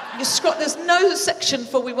 there's no section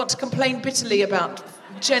for we want to complain bitterly about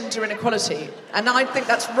gender inequality, and I think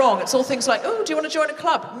that's wrong. It's all things like, oh, do you want to join a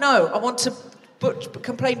club? No, I want to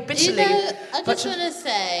complain bitterly. I just want to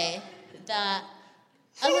say that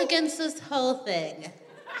I'm against this whole thing.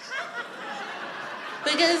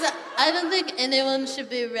 Because I don't think anyone should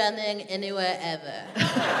be running anywhere ever.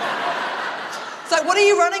 So what are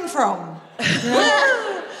you running from?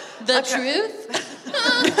 The truth?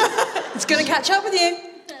 It's going to catch up with you.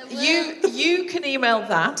 You can email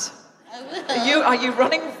that. I will. Are you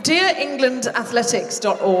running? Dear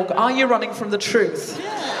englandathletics.org, are you running from the truth? Yeah.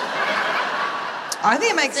 I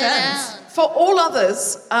think it makes sense. For all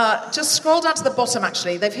others, just scroll down to the bottom,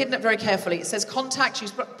 actually. They've hidden it very carefully. It says contact, you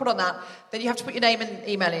put on that. Then you have to put your name and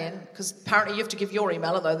email in, because apparently you have to give your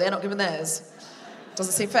email, although they're not giving theirs.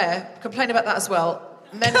 Doesn't seem fair. Complain about that as well.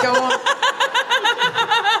 And then go on.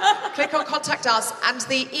 Click on contact us, and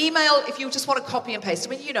the email, if you just want to copy and paste,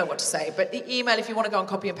 I mean, you know what to say, but the email, if you want to go and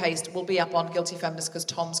copy and paste, will be up on Guilty Feminist, because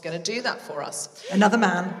Tom's going to do that for us. Another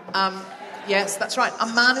man. Yes, that's right. A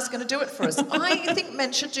man is going to do it for us. I think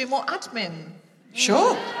men should do more admin.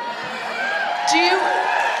 Sure. Do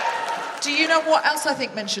you know what else I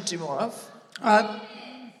think men should do more of?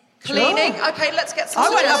 Cleaning. Sure. Okay, let's get some. I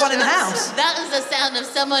won't have one in the house. That is the sound of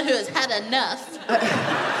someone who has had enough.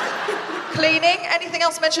 Cleaning. Anything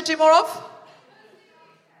else men should do more of?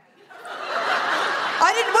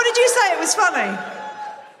 I didn't. What did you say? It was funny.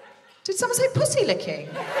 Did someone say pussy licking?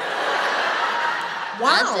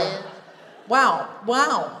 I did. Wow.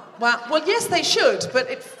 Well, yes, they should, but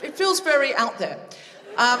it feels very out there.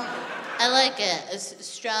 I like it. It's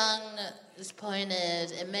strong, it's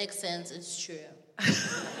pointed, it makes sense, it's true.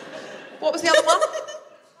 What was the other one?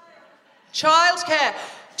 Childcare.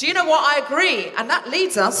 Do you know what? I agree. And that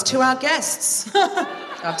leads us to our guests.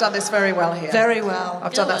 I've done this very well here. Very well.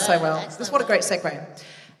 I've done that so well. Excellent. What a great segue.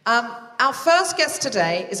 Our first guest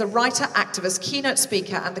today is a writer, activist, keynote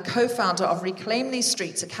speaker, and the co-founder of Reclaim These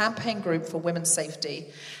Streets, a campaign group for women's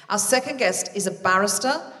safety. Our second guest is a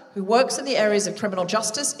barrister who works in the areas of criminal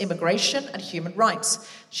justice, immigration, and human rights.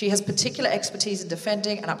 She has particular expertise in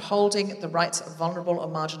defending and upholding the rights of vulnerable or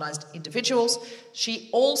marginalised individuals. She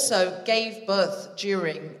also gave birth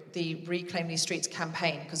during the Reclaim These Streets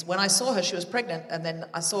campaign, because when I saw her, she was pregnant, and then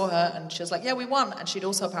I saw her, and she was like, yeah, we won, and she'd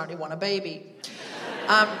also apparently won a baby.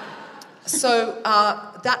 So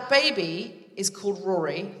that baby is called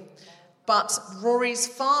Rory, but Rory's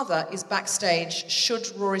father is backstage.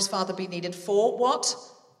 Should Rory's father be needed for what?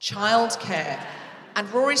 Childcare.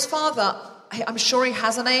 And Rory's father, I'm sure he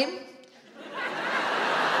has a name,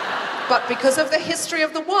 but because of the history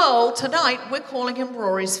of the world, tonight we're calling him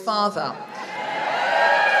Rory's father.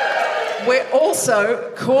 We're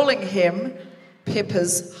also calling him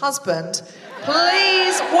Pippa's husband.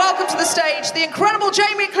 Please welcome to the stage the incredible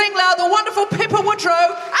Jamie Klinglau, the wonderful Pippa Woodrow,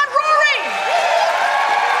 and Rory!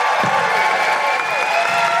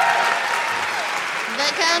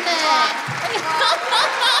 The countdown.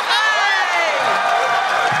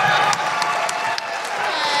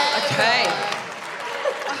 Okay.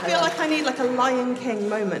 I feel like I need like a Lion King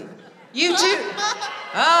moment. You do.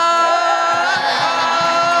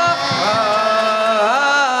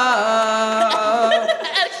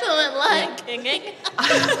 Excellent Lion Kinging. I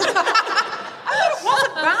thought it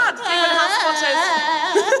wasn't bad.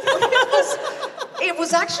 It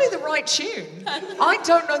was actually the right tune. I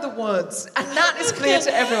don't know the words, and that is clear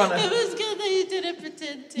to everyone. It was good that you didn't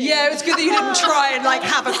pretend to. Yeah, it was good that you didn't try and like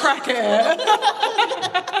have a crack at it.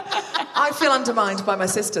 I feel undermined by my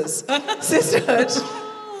sisters. Sisterhood.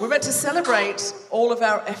 We're meant to celebrate all of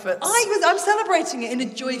our efforts. I'm celebrating it in a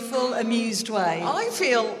joyful, amused way. I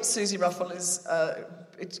feel Suzi Ruffell is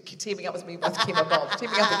teaming up with me with Kemah Bob,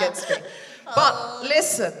 teaming up against me. But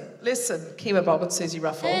listen, Kemah Bob and Suzi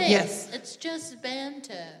Ruffell. Hey, yes. It's just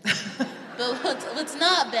banter. But what's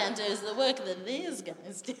not banter is the work that these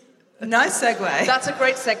guys do. Nice segue. That's a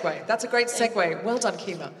great segue. Well done,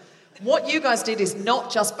 Kemah. What you guys did is not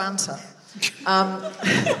just banter.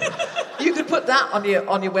 You could put that on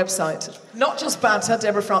your website. Not just banter,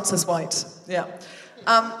 Deborah Frances White. Yeah.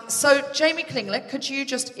 So, Jamie Klingler, could you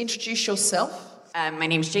just introduce yourself? My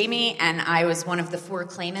name's Jamie, and I was one of the 4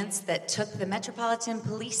 claimants that took the Metropolitan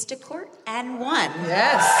Police to court and won.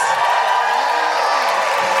 Yes.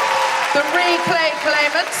 The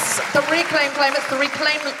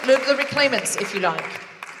reclaimants, if you like.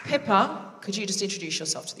 Pippa, could you just introduce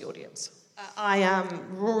yourself to the audience? I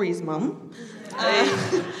am Rory's mum.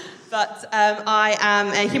 But I am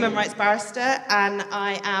a human rights barrister, and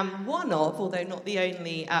I am one of, although not the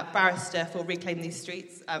only, barrister for Reclaim These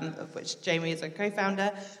Streets, of which Jamie is a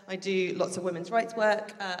co-founder. I do lots of women's rights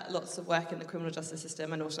work, lots of work in the criminal justice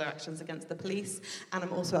system, and also actions against the police. And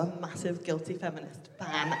I'm also a massive guilty feminist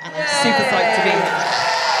fan, and I'm super psyched to be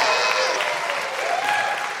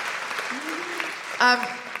here.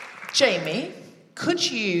 Jamie, could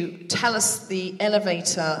you tell us the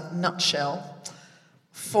elevator nutshell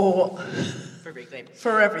for everything?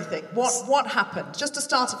 What happened? Just a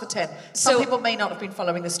starter for 10. Some people may not have been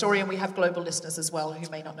following the story, and we have global listeners as well who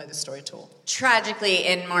may not know this story at all. Tragically,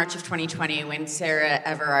 in March of 2020, when Sarah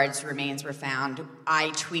Everard's remains were found,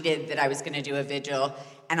 I tweeted that I was going to do a vigil,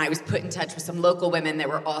 and I was put in touch with some local women that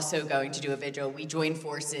were also going to do a vigil. We joined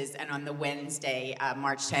forces, and on the Wednesday,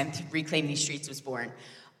 March 10th, Reclaim These Streets was born.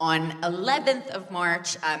 On 11th of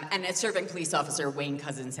March, and a serving police officer, Wayne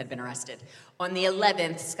Cousins, had been arrested. On the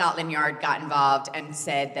 11th, Scotland Yard got involved and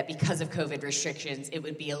said that because of COVID restrictions, it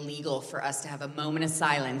would be illegal for us to have a moment of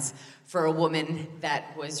silence for a woman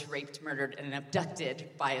that was raped, murdered, and abducted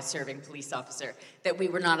by a serving police officer, that we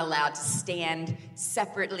were not allowed to stand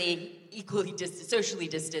separately, equally socially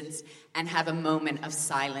distanced, and have a moment of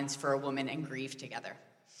silence for a woman and grieve together.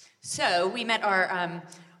 So we met our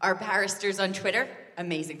barristers on Twitter.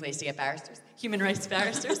 Amazing place to get barristers, human rights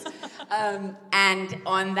barristers. And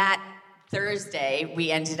on that Thursday,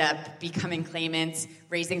 we ended up becoming claimants,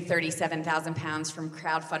 raising £37,000 from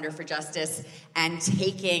Crowdfunder for Justice, and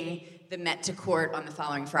taking the Met to court on the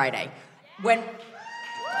following Friday. When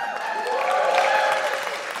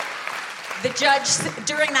the judge,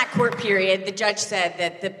 during that court period, the judge said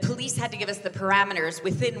that the police had to give us the parameters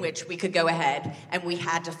within which we could go ahead, and we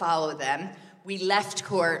had to follow them. We left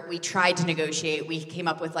court, we tried to negotiate, we came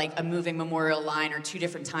up with like a moving memorial line or 2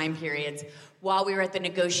 different time periods. While we were at the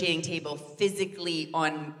negotiating table, physically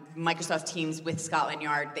on Microsoft Teams with Scotland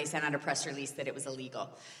Yard, they sent out a press release that it was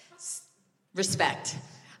illegal. Respect.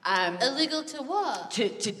 Illegal to what?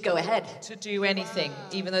 To go ahead. To do anything,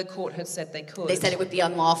 even though the court had said they could. They said it would be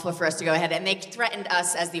unlawful for us to go ahead, and they threatened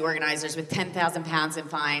us as the organizers with £10,000 in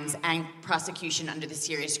fines and prosecution under the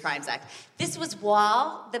Serious Crimes Act. This was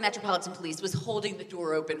while the Metropolitan Police was holding the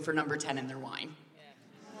door open for number 10 in their wine.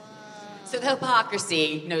 So the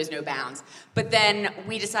hypocrisy knows no bounds. But then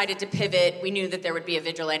we decided to pivot. We knew that there would be a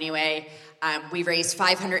vigil anyway. We raised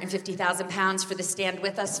 £550,000 for the Stand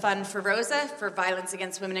With Us Fund for Rosa, for violence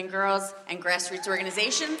against women and girls and grassroots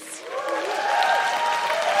organizations.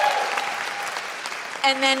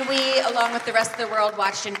 And then we, along with the rest of the world,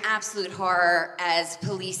 watched in absolute horror as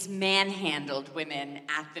police manhandled women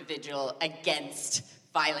at the vigil against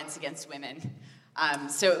violence against women.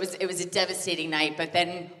 So it was a devastating night, but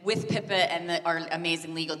then with Pippa and our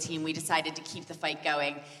amazing legal team, we decided to keep the fight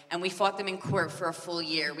going, and we fought them in court for a full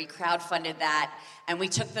year. We crowdfunded that, and we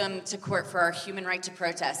took them to court for our human right to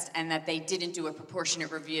protest, and that they didn't do a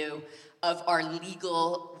proportionate review of our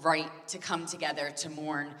legal right to come together to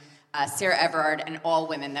mourn Sarah Everard and all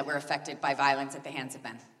women that were affected by violence at the hands of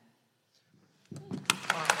men.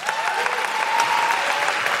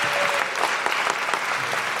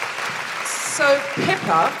 So,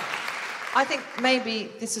 Pippa, I think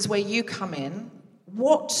maybe this is where you come in.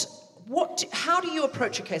 How do you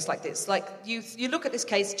approach a case like this? Like, you look at this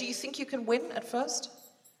case, do you think you can win at first?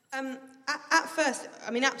 At first,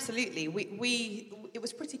 I mean, absolutely. It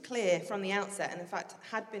was pretty clear from the outset, and in fact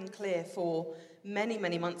had been clear for many,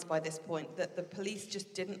 many months by this point, that the police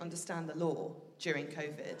just didn't understand the law during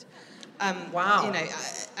COVID. Wow. You know,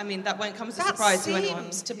 I mean, that won't come as a surprise to anyone.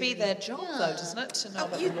 That seems to be their job, though, doesn't it? To know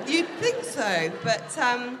You'd think so, but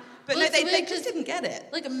no, they just didn't get it.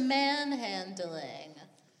 Like manhandling,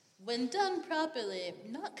 when done properly,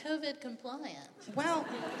 not COVID compliant. Well,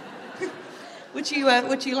 would you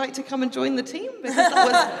like to come and join the team? Because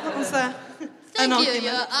that was Thank you,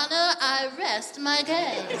 Your Honor. I rest my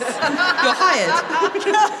case. You're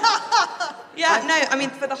hired. Yeah, no. I mean,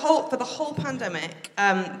 for the whole pandemic,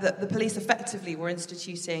 the police effectively were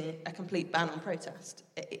instituting a complete ban on protest.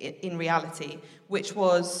 In reality, which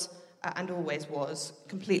was and always was,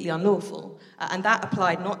 completely unlawful. And that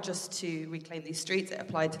applied not just to Reclaim These Streets, it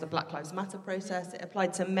applied to the Black Lives Matter process, it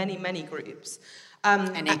applied to many, many groups.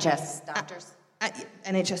 NHS doctors.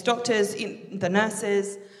 NHS doctors, the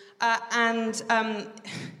nurses.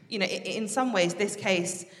 In some ways, this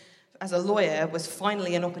case, as a lawyer, was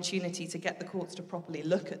finally an opportunity to get the courts to properly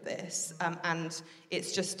look at this. And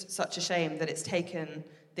it's just such a shame that it's taken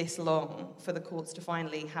this long for the courts to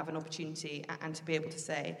finally have an opportunity and to be able to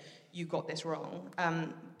say, you got this wrong.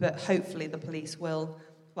 But hopefully the police will,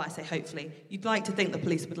 well, I say hopefully, you'd like to think the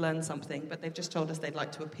police would learn something, but they've just told us they'd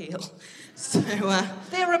like to appeal. So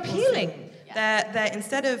they're appealing? They're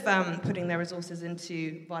instead of putting their resources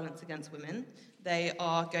into violence against women, they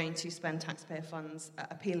are going to spend taxpayer funds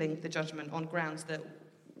appealing the judgment on grounds that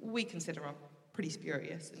we consider are pretty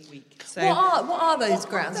spurious and weak. So, what are those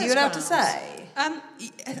grounds? Are you allowed to say?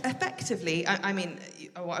 Effectively, I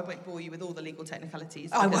won't bore you with all the legal technicalities.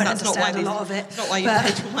 I won't understand a lot of it. It's not why you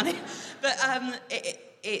paid your money. But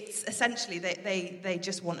it's essentially they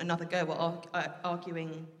just want another go at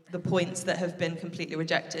arguing the points that have been completely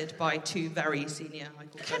rejected by two very senior High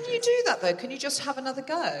Court judges. Can you do that, though? Can you just have another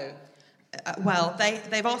go? Well,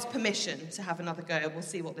 they've asked permission to have another go. We'll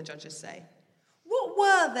see what the judges say. What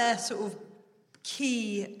were their sort of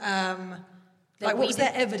key... what was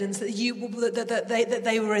their evidence that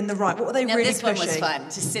they were in the right? What were they really pushing? This one was fun,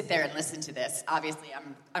 to sit there and listen to this. Obviously,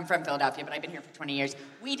 I'm from Philadelphia, but I've been here for 20 years.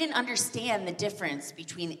 We didn't understand the difference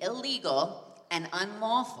between illegal and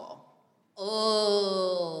unlawful.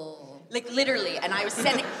 Oh. Like, literally. And I was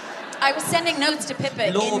sending notes to Pippa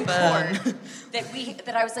in court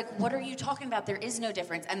that I was like, what are you talking about? There is no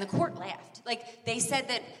difference. And the court laughed. Like, they said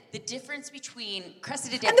that the difference between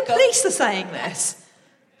cresseted... And the police are saying this.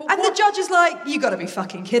 And the judge is like, you got to be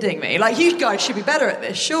fucking kidding me. Like, you guys should be better at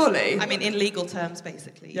this, surely. I mean, in legal terms,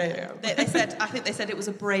 basically. Yeah. They said, I think they said it was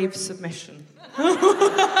a brave submission.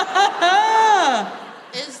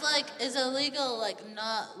 Is illegal like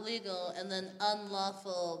not legal, and then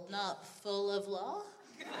unlawful not full of law?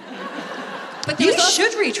 But you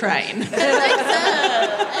should retrain.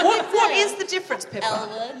 What is the difference, Pippa?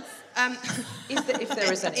 Elwoods. If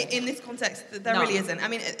there is any. In this context, there really isn't. I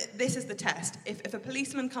mean, this is the test. If a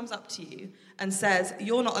policeman comes up to you and says,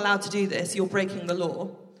 you're not allowed to do this, you're breaking the law,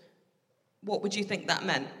 what would you think that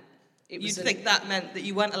meant? You'd think that meant that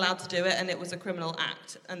you weren't allowed to do it and it was a criminal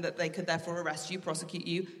act and that they could therefore arrest you, prosecute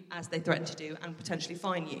you, as they threatened to do, and potentially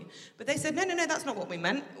fine you. But they said, no, that's not what we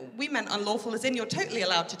meant. We meant unlawful as in you're totally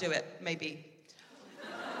allowed to do it, maybe.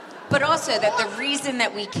 But also that the reason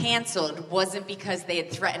that we canceled wasn't because they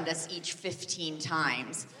had threatened us each 15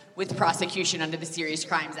 times with prosecution under the Serious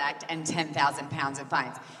Crimes Act and 10,000 pounds in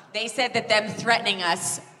fines. They said that them threatening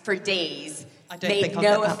us for days made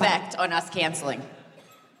no effect on us canceling.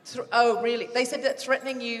 Oh, really? They said that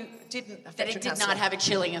threatening you didn't affect that it did not have a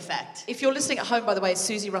chilling effect. If you're listening at home, by the way,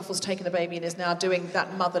 Suzi Ruffell's taken a baby and is now doing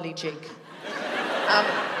that motherly jig.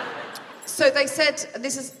 So they said, and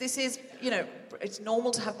this is, it's normal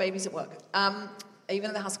to have babies at work, even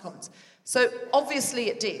in the House of Commons. So obviously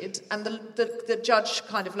it did, and the judge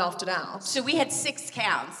kind of laughed it out. So we had 6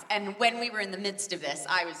 counts, and when we were in the midst of this,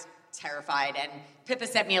 I was terrified, and Pippa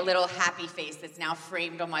sent me a little happy face that's now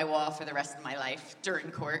framed on my wall for the rest of my life during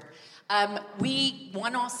court. We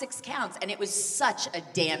won all 6 counts, and it was such a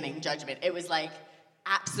damning judgment. It was like,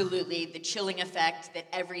 absolutely the chilling effect that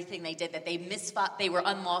everything they did, that they misfought, they were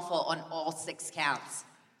unlawful on all 6 counts.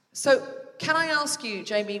 So, can I ask you,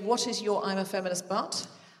 Jamie, what is your I'm a feminist but?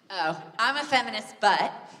 Oh, I'm a feminist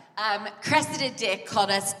but. Cresseted Dick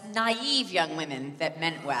called us naive young women that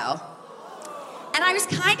meant well. And I was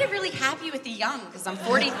kind of really happy with the young, because I'm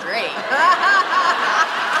 43.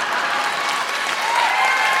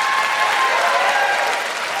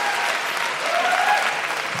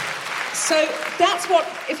 So that's what,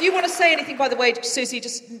 if you want to say anything, by the way, Suzi,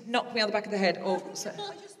 just knock me on the back of the head. Or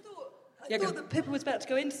I thought that Pippa was about to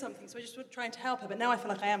go into something, so I just was trying to help her, but now I feel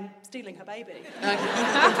like I am stealing her baby. In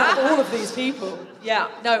front of all of these people. Yeah,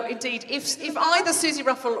 no, indeed. If either Suzi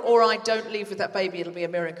Ruffell or I don't leave with that baby, it'll be a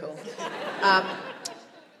miracle.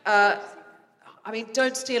 I mean,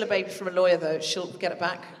 don't steal a baby from a lawyer, though. She'll get it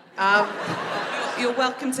back. You're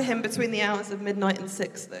welcome to him between the hours of midnight and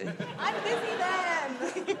 6, though. I'm busy then.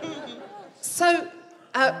 So,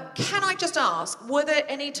 can I just ask, were there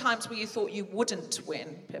any times where you thought you wouldn't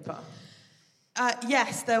win, Pippa?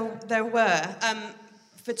 Yes, there were,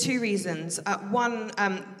 for 2 reasons. One,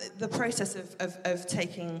 the process of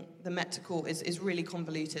taking the Met to court is really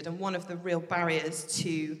convoluted, and one of the real barriers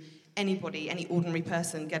to anybody, any ordinary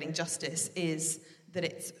person getting justice, is that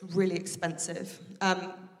it's really expensive.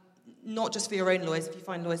 not just for your own lawyers, if you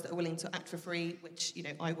find lawyers that are willing to act for free, which,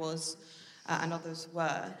 I was, and others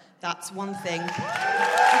were, that's one thing.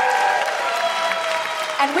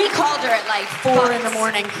 And we called her at like 4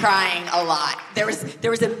 a.m. crying a lot. There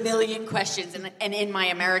was a million questions, and in my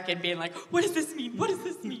American being like, what does this mean? What does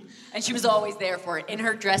this mean? And she was always there for it, in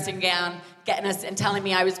her dressing gown, getting us and telling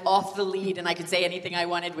me I was off the lead and I could say anything I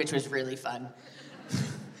wanted, which was really fun.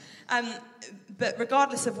 But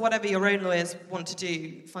regardless of whatever your own lawyers want to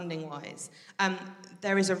do, funding-wise,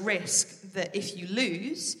 there is a risk that if you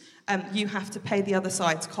lose, you have to pay the other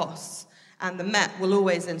side's costs. And the Met will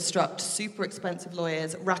always instruct super expensive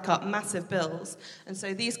lawyers, rack up massive bills. And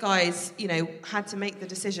so these guys, had to make the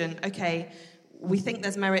decision, okay, we think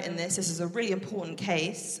there's merit in this. This is a really important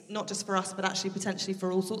case, not just for us, but actually potentially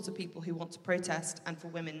for all sorts of people who want to protest and for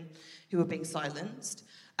women who are being silenced.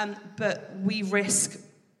 But we risk,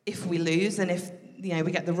 if we lose and if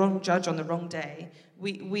we get the wrong judge on the wrong day,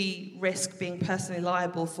 we risk being personally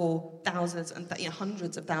liable for thousands and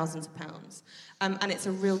hundreds of thousands of pounds. And it's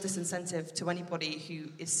a real disincentive to anybody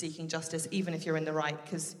who is seeking justice, even if you're in the right,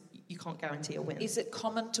 because you can't guarantee a win. Is it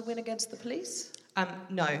common to win against the police?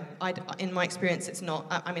 No. In my experience, it's not.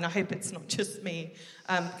 I hope it's not just me,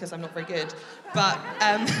 because I'm not very good. But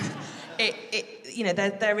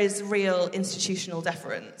there is real institutional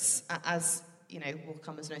deference, as will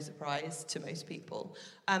come as no surprise to most people.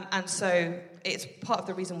 And so it's part of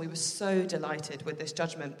the reason we were so delighted with this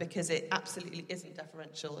judgment, because it absolutely isn't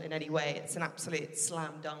deferential in any way. It's an absolute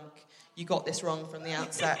slam dunk. You got this wrong from the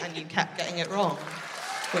outset and you kept getting it wrong,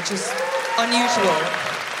 which is unusual.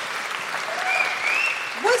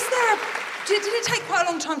 Did it take quite a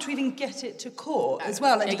long time to even get it to court as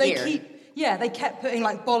well? Like, they kept putting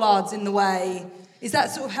bollards in the way. Is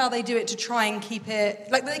that sort of how they do it to try and keep it...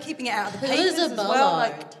 were they keeping it out of the papers as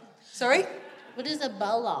well? Sorry? What is a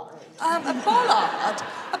bollard? A bollard,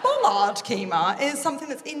 Kemah, is something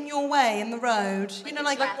that's in your way in the road.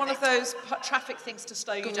 Like one of those traffic things to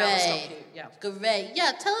slow you down and stop you. Yeah. Great.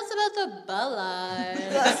 Yeah, tell us about the bollard.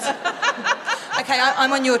 Okay,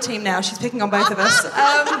 I'm on your team now. She's picking on both of us. No,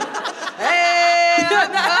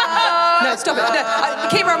 stop it. No,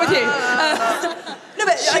 Kemah, I'm with you.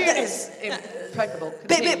 Is impregnable.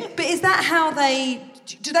 But is that how they...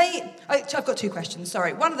 Do they... I've got two questions,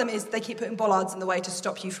 sorry. One of them is they keep putting bollards in the way to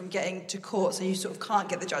stop you from getting to court, so you sort of can't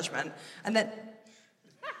get the judgment. And then...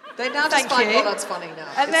 They now just find bollards funny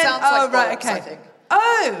now. And it sounds like bollocks, I think.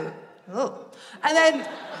 Oh. And then,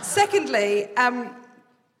 secondly,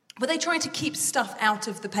 were they trying to keep stuff out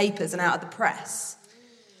of the papers and out of the press?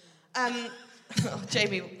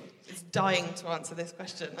 Jamie is dying to answer this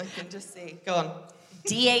question. I can just see. Go on.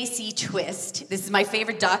 DAC twist. This is my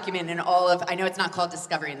favorite document in all of... I know it's not called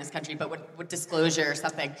discovery in this country, but what disclosure or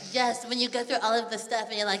something. Yes, when you go through all of the stuff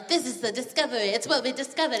and you're like, this is the discovery. It's what we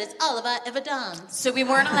discovered. It's all about evidence. So we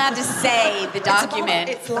weren't allowed to say the document.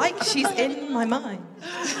 It's like she's in my mind.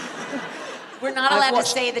 We're not allowed to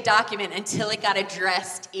say the document until it got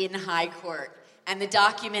addressed in high court. And the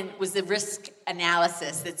document was the risk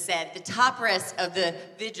analysis that said the top risk of the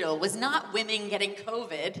vigil was not women getting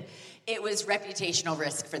COVID. It was reputational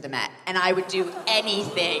risk for the Met, and I would do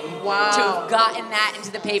anything to have gotten that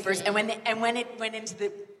into the papers. And when it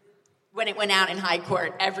went out in high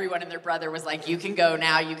court, everyone and their brother was like, "You can go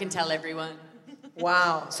now. You can tell everyone."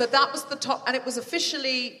 Wow! So that was the top, and it was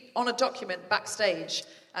officially on a document backstage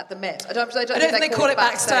at the Met. I don't think they call it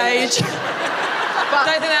backstage. But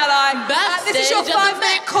don't think they're like, this is your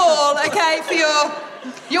 5-minute call, okay, for your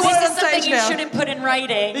This is something you shouldn't put in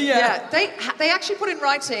writing. Yeah. They actually put in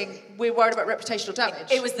writing, we're worried about reputational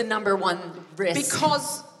damage. It was the number one risk.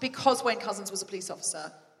 Because Wayne Couzens was a police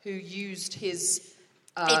officer who used his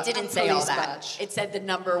it didn't say all that. Badge. It said the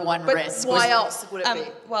number one but risk. Why else would it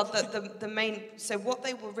be? Well, the main... So what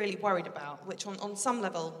they were really worried about, which on some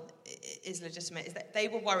level is legitimate, is that they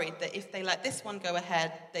were worried that if they let this one go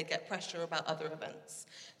ahead, they'd get pressure about other events.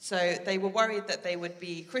 So they were worried that they would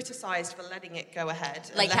be criticised for letting it go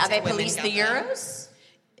ahead. Like how they policed the Euros?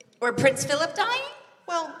 Or Prince Philip dying?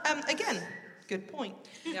 Well, again, good point.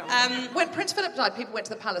 Yeah. When Prince Philip died, people went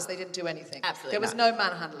to the palace, they didn't do anything. Absolutely There was no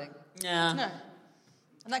manhandling. No.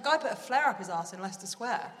 And that guy put a flare up his arse in Leicester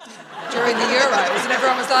Square during the Euros, and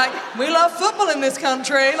everyone was like, "We love football in this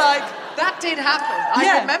country." Like that did happen.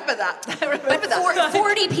 I remember that.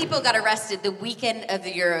 40 people got arrested the weekend of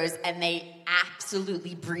the Euros, and they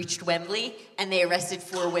absolutely breached Wembley, and they arrested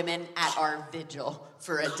 4 women at our vigil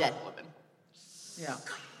for a dead woman. Yeah,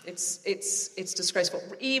 it's disgraceful.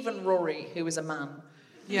 Even Rory, who is a man,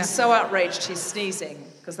 He's so outraged he's sneezing,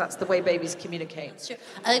 because that's the way babies communicate.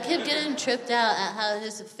 I keep getting tripped out at how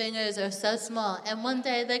his fingers are so small, and one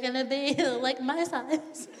day they're gonna be like my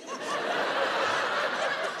size.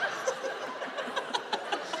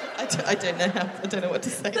 I don't know what to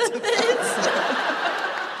say to that.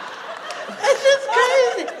 It's just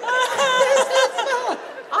crazy.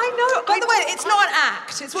 I know. By the way, it's not an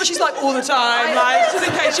act. It's what she's like all the time. Like, just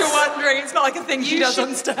in case you're wondering, it's not like a thing she does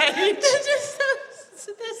on stage. They're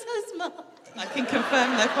so small. I can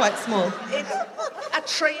confirm they're quite small. A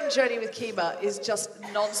train journey with Kemah is just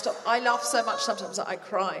non-stop. I laugh so much sometimes that I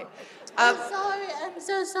cry. I'm sorry. I'm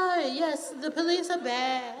so sorry. Yes, the police are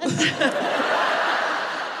bad.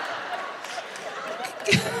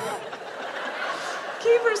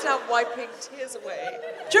 Kemah is now wiping tears away.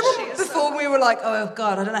 Do you remember before we were like, oh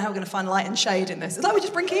God, I don't know how we're going to find light and shade in this? It's like we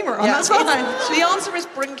just bring Kemah on. Yeah, That's fine. The answer is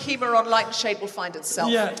bring Kemah on. Light and shade will find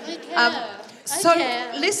itself. Yeah.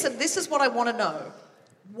 Listen, this is what I want to know.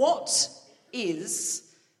 What is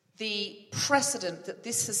the precedent that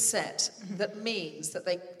this has set that means that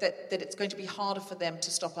it's going to be harder for them to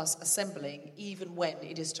stop us assembling, even when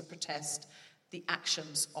it is to protest the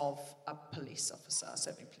actions of a police officer, a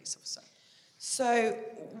serving police officer? So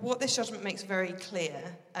what this judgment makes very clear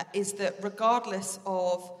is that regardless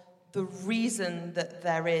of the reason that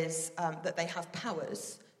there is, that they have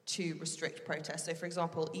powers to restrict protest, so for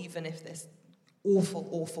example, even if this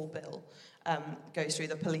awful bill goes through,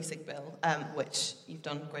 the policing bill, which you've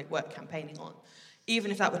done great work campaigning on,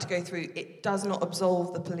 even if that were to go through, it does not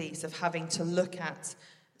absolve the police of having to look at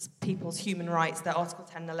people's human rights, their Article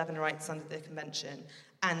 10 and 11 rights under the Convention,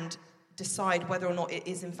 and decide whether or not it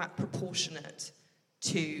is in fact proportionate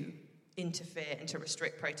to interfere and to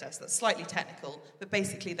restrict protests. That's slightly technical, but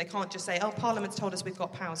basically they can't just say, oh, Parliament's told us we've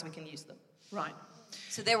got powers, we can use them. Right.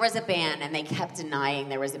 So there was a ban, and they kept denying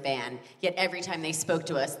there was a ban. Yet every time they spoke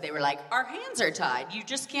to us, they were like, our hands are tied. You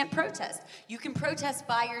just can't protest. You can protest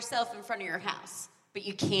by yourself in front of your house, but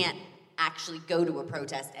you can't actually go to a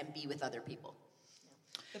protest and be with other people.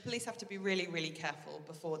 The police have to be really, really careful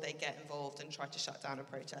before they get involved and try to shut down a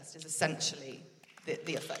protest, is essentially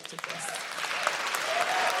the effect of this.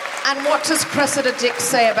 And what does Cressida Dick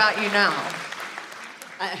say about you now?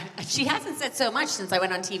 She hasn't said so much since I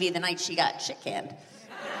went on TV the night she got shit canned.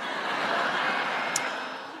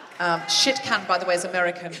 Shit canned, by the way, is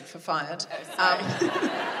American for fired.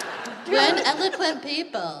 We're an eloquent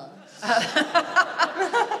people.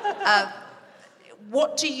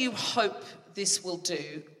 What do you hope this will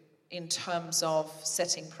do in terms of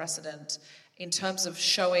setting precedent, in terms of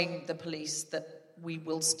showing the police that we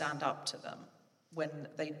will stand up to them when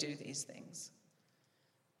they do these things?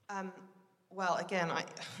 Well, again,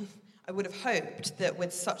 I would have hoped that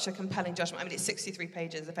with such a compelling judgment, I mean, it's 63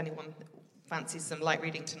 pages, if anyone fancies some light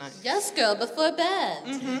reading tonight. Yes, girl, before bed.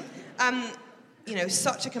 Mm-hmm.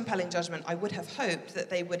 Such a compelling judgment, I would have hoped that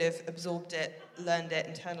they would have absorbed it, learned it,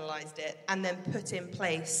 internalized it, and then put in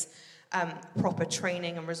place proper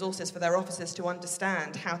training and resources for their officers to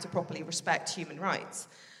understand how to properly respect human rights.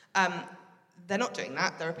 They're not doing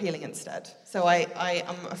that. They're appealing instead. So I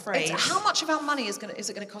am afraid... How much of our money is it going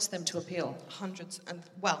to cost them to appeal? Hundreds, and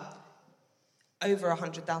over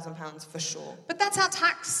 £100,000 for sure. But that's our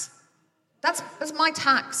tax. That's my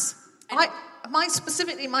tax.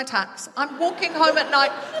 Specifically my tax. I'm walking home at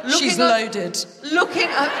night looking... She's loaded.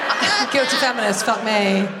 Guilty feminist, fuck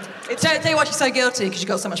me. Don't say why she's so guilty, because you've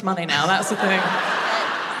got so much money now. That's the thing.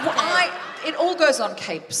 It all goes on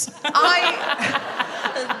capes.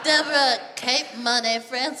 Deborah, Cape Money,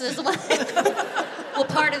 Francis White. Well,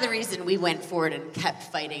 part of the reason we went forward and kept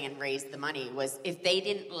fighting and raised the money was if they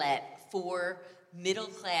didn't let 4 middle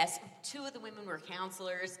class, 2 of the women were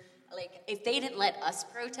counselors, if they didn't let us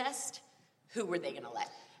protest, who were they going to let?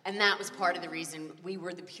 And that was part of the reason we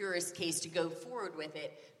were the purest case to go forward with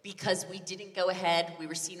it, because we didn't go ahead, we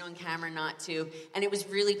were seen on camera not to, and it was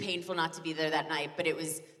really painful not to be there that night, but it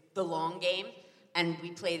was the long game, and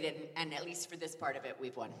we played it, and at least for this part of it,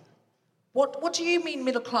 we've won. What do you mean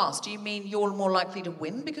middle class? Do you mean you're more likely to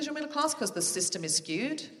win because you're middle class, because the system is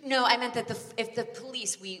skewed? No, I meant that if the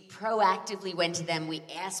police, we proactively went to them, we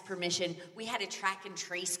asked permission, we had a track and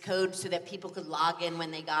trace code so that people could log in when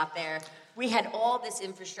they got there. We had all this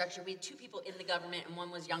infrastructure. We had 2 people in the government and one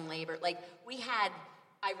was Young Labor.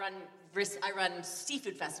 I run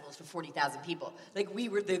seafood festivals for 40,000 people. We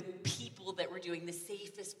were the people that were doing the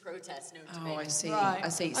safest protest known to man. I see. Right. I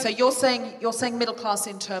see. So you're saying middle class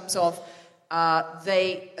in terms of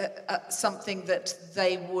something that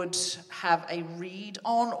they would have a read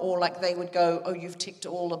on, or like they would go, oh, you've ticked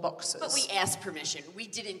all the boxes? But we asked permission. We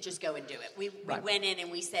didn't just go and do it. We went in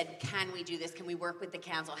and we said, can we do this? Can we work with the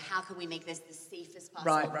council? How can we make this the safest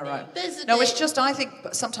possible Right. thing? No, it's just, I think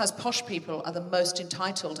sometimes posh people are the most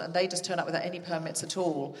entitled and they just turn up without any permits at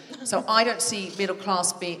all. So I don't see middle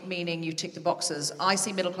class meaning you tick the boxes. I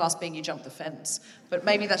see middle class being you jump the fence. But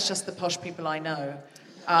maybe that's just the posh people I know.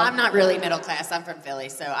 I'm not really middle class. I'm from Philly,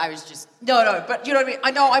 so I was just... No, but you know what I mean?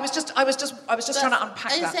 I know, I was just trying to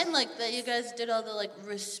unpack that. I saying like that you guys did all the like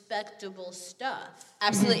respectable stuff.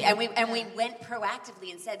 Absolutely, and we went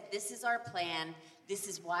proactively and said, this is our plan, this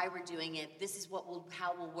is why we're doing it, this is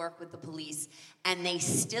how we'll work with the police. And they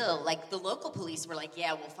still, like the local police were like,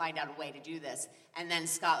 yeah, we'll find out a way to do this. And then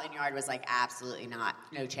Scotland Yard was like, absolutely not,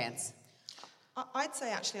 no chance. I'd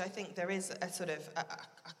say, actually, I think there is a sort of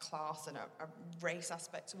a class and a race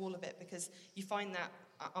aspect to all of it, because you find that,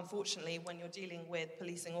 unfortunately, when you're dealing with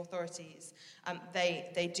policing authorities,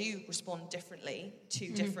 they do respond differently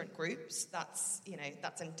to different groups. That's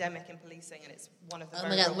endemic in policing, and it's one of the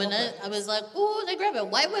very real problems. I was like, ooh, they grabbing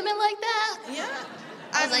white women like that? Yeah.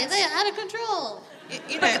 I was like, they're out of control.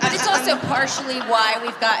 But it's also partially why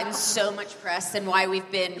we've gotten so much press and why we've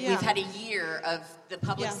had a year of the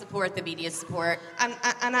public support, the media support. And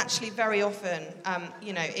actually, very often,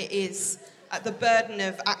 it is the burden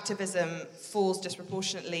of activism falls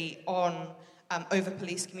disproportionately on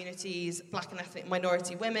over-policed communities, black and ethnic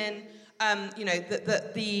minority women.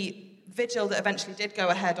 The vigil that eventually did go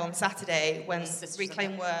ahead on Saturday when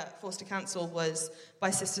Reclaim were forced to cancel was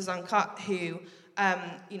by Sisters Uncut, who,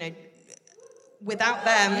 without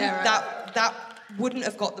them, that wouldn't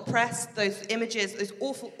have got the press. Those images, those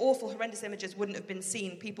awful, horrendous images wouldn't have been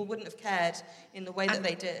seen. People wouldn't have cared in the way that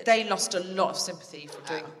they did. They lost a lot of sympathy for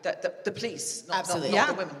doing the police, not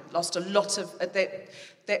the women. Lost a lot of...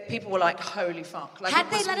 people were like, holy fuck. Like,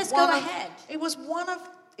 had they let us go ahead? It was one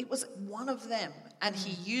of them, and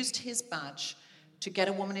he used his badge to get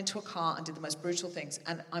a woman into a car and did the most brutal things.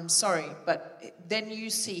 And I'm sorry, but then you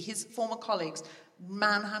see his former colleagues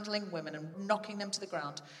manhandling women and knocking them to the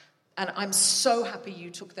ground. And I'm so happy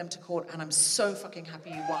you took them to court, and I'm so fucking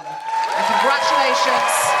happy you won. And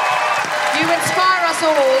congratulations. You inspire us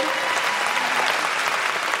all.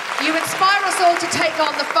 You inspire us all to take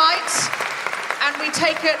on the fight. And we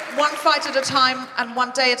take it one fight at a time and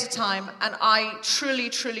one day at a time. And I truly,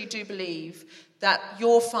 truly do believe that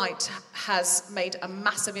your fight has made a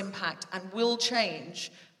massive impact and will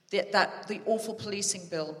change the awful policing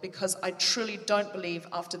bill, because I truly don't believe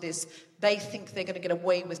after this they think they're going to get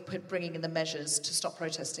away with bringing in the measures to stop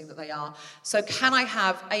protesting that they are. So can I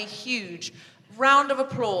have a huge round of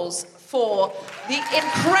applause for the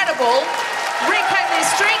incredible Reclaim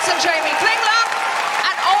These Streets and Jamie Klingler,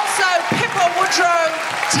 and also Pippa Woodrow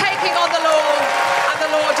taking on the law, and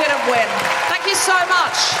the law didn't win. Thank you so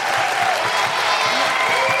much.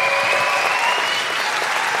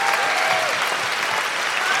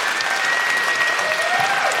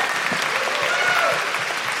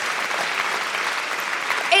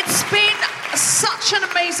 It's been such an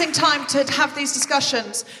amazing time to have these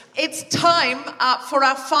discussions. It's time for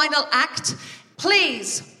our final act.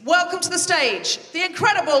 Please welcome to the stage the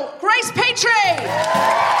incredible Grace Petrie.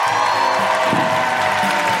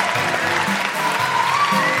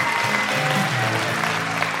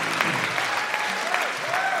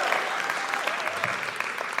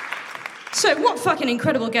 So, what fucking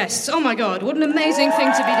incredible guests. Oh my God, what an amazing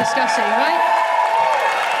thing to be discussing, right?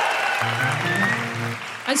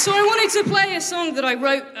 And so I wanted to play a song that I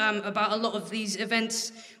wrote about a lot of these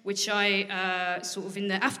events, which I sort of in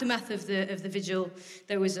the aftermath of the vigil,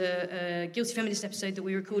 there was a Guilty Feminist episode that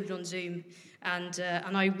we recorded on Zoom, and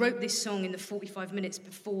I wrote this song in the 45 minutes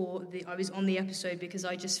before I was on the episode, because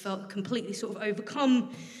I just felt completely sort of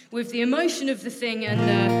overcome with the emotion of the thing,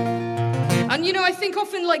 and you know, I think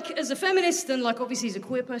often, like, as a feminist and, like, obviously as a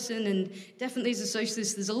queer person and definitely as a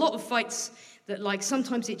socialist, there's a lot of fights that, like,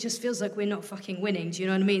 sometimes it just feels like we're not fucking winning, do you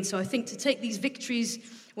know what I mean? So I think to take these victories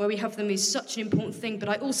where we have them is such an important thing, but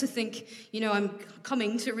I also think, you know, I'm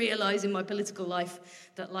coming to realise in my political life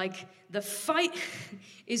that, like, the fight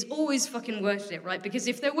is always fucking worth it, right? Because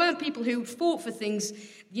if there weren't people who fought for things,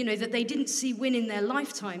 you know, that they didn't see win in their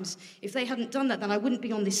lifetimes, if they hadn't done that, then I wouldn't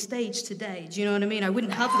be on this stage today, do you know what I mean? I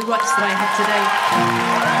wouldn't have the rights that I have today.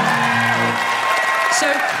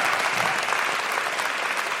 So,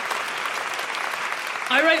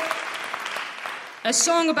 a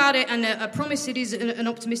song about it, and I promise it is an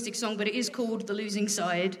optimistic song, but it is called "The Losing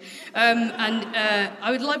Side." I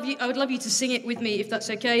would love you to sing it with me, if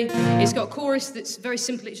that's okay. It's got a chorus that's very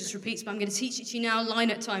simple; it just repeats. But I'm going to teach it to you now,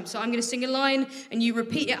 line at a time. So I'm going to sing a line, and you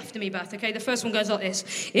repeat it after me, Beth. Okay? The first one goes like this: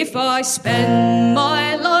 If I spend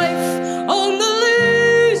my life on the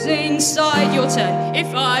losing side, your turn.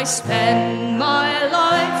 If I spend my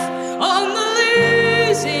life on the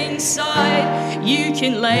losing side, you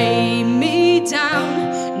can lay me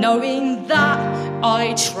down, knowing that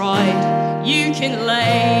I tried. You can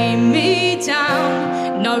lay me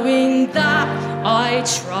down, knowing that I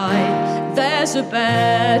tried. There's a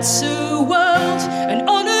better world, and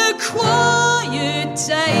on a quiet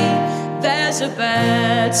day, there's a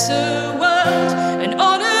better world, and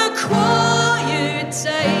on a quiet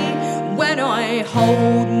day, when I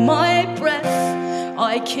hold my breath,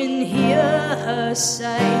 I can hear her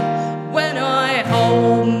say, when I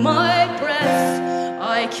hold my breath,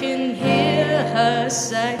 I can hear her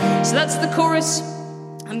say. So that's the chorus.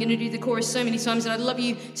 I'm going to do the chorus so many times, and I'd love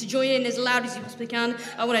you to join in as loud as you possibly can.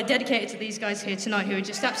 I want to dedicate it to these guys here tonight who are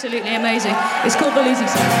just absolutely amazing. It's called The Losing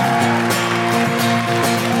Side.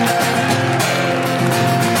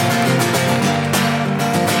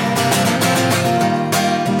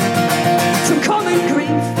 From common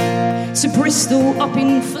grief to Bristol up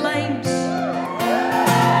in flames,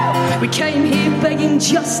 we came here begging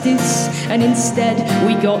justice, and instead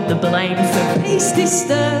we got the blame for peace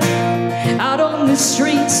disturbed out on the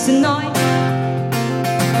streets tonight.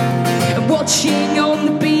 And watching on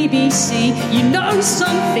the BBC, you know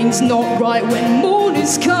something's not right when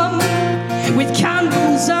mourners come with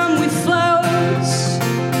candles and with flowers.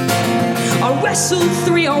 I wrestled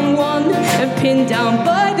 3-on-1 and pinned down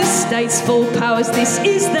by the state's full powers. This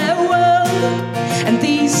is their world, and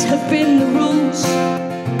these have been the rules.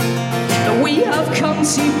 But we have come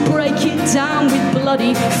to break it down with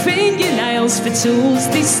bloody fingernails for tools.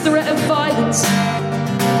 This threat of violence,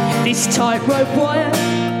 this tightrope wire,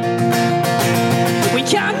 we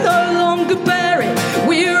can no longer bear it.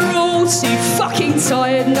 We're all too fucking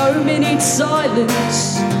tired. No minute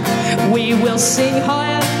silence, we will sing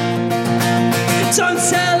higher. Don't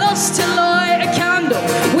tell us to light a candle,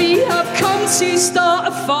 we have come to start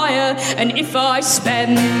a fire. And if I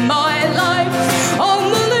spend my life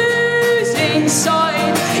on the losing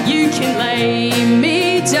side, you can lay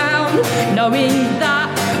me down, knowing that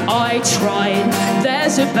I tried.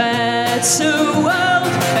 There's a better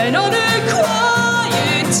world, and on a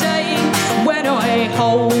quiet day, when I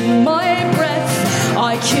hold my breath,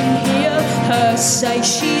 I can hear her say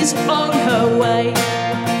she's on her way.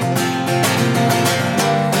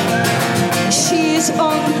 She's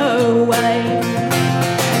on her way.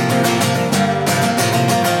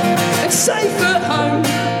 And safe at home,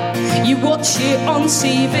 you watch it on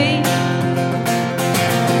TV,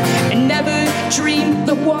 and never dream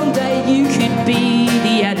that one day you could be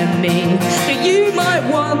the enemy, that you might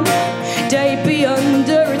one day be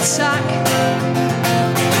under attack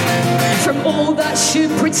from all that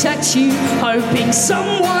should protect you, hoping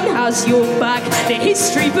someone has your back. The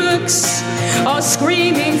history books are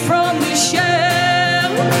screaming from the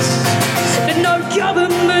shelves that no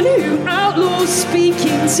government who outlaws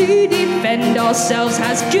speaking to defend ourselves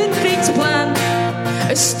has good things planned.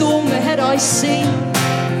 A storm ahead I see,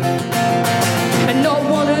 and not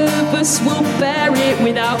one of us will bear it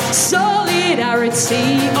without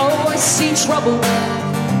solidarity. Oh, I see trouble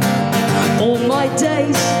all my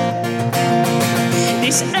days.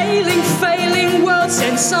 This ailing, failing world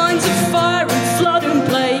sends signs of fire and flood and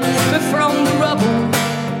plague, but from the rubble,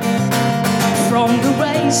 from the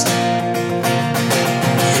raised,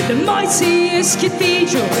 the mightiest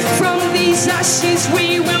cathedral, from these ashes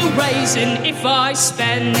we will raise. And if I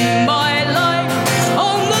spend my life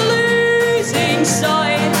on the losing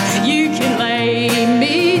side, you can lay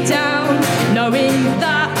me down, knowing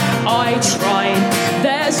that I tried.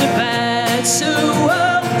 There's a better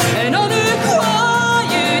world, and on a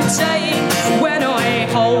quiet day, when I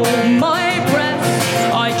hold my breath,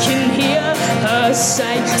 I can hear her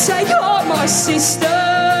say, take heart, my sisters,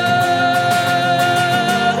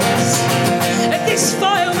 and this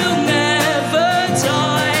fire will never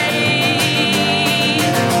die.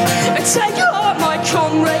 And take heart, my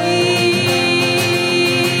comrades,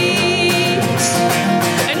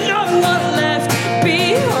 and no one left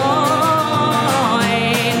behind.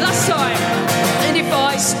 Last time. And if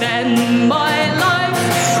I spend my life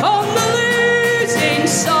on the losing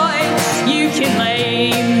side, you can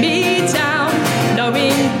lay me down,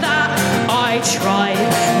 knowing that I tried.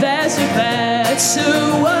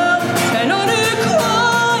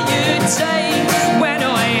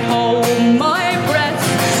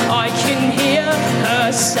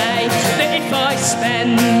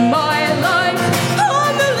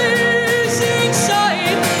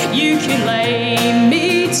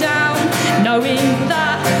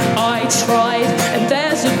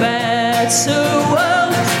 better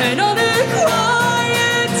world. And on a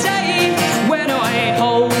quiet day, when I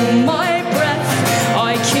hold my breath,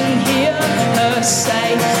 I can hear her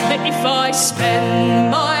say that if I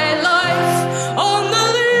spend my life on the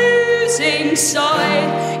losing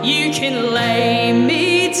side, you can lay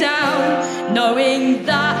me down, knowing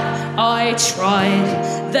that I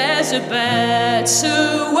tried. There's a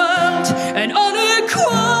better world. And on a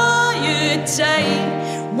quiet day,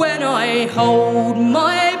 when I hold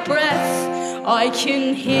my breath, I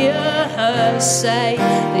can hear her say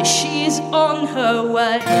that she's on her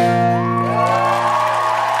way.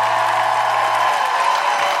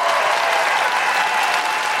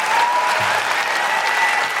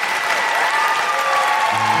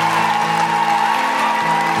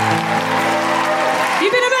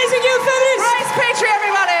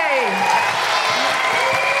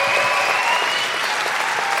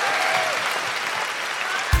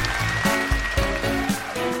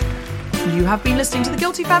 You have been listening to The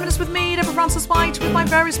Guilty Feminist with me, Deborah Frances White, with my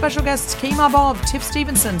very special guests Kemah Bob, Tiff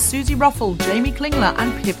Stevenson, Suzi Ruffell, Jamie Klingler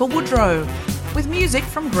and Pippa Woodrow, with music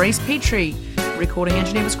from Grace Petrie. Recording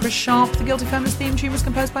engineer was Chris Sharp. The Guilty Feminist theme tune was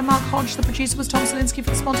composed by Mark Hodge. The producer was Tom Selinsky for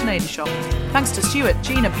The Spontaneity Shop. Thanks to Stuart,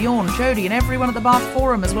 Gina, Bjorn, Jodie and everyone at the Bath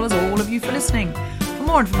Forum, as well as all of you for listening. For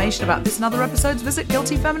more information about this and other episodes, visit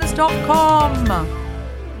guiltyfeminist.com.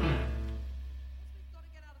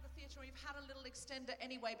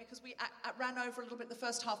 Anyway, because we ran over a little bit the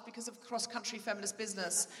first half because of cross-country feminist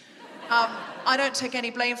business. I don't take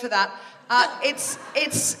any blame for that. It's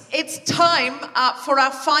time for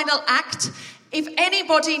our final act. If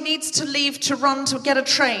anybody needs to leave to run to get a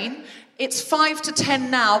train, it's 5 to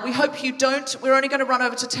 10 now. We hope you don't. We're only going to run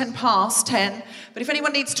over to 10 past 10. But if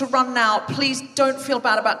anyone needs to run now, please don't feel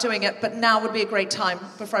bad about doing it. But now would be a great time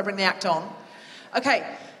before I bring the act on. Okay.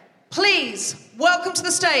 Please welcome to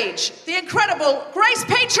the stage the incredible Grace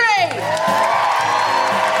Petrie.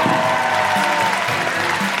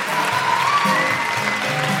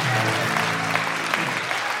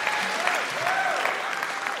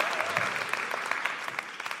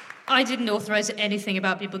 I didn't authorise anything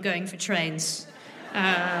about people going for trains.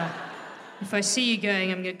 If I see you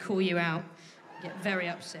going, I'm going to call you out. Get very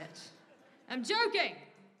upset. I'm joking.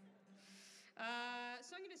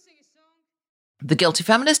 So I'm going to sing a song. The Guilty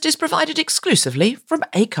Feminist is provided exclusively from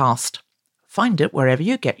Acast. Find it wherever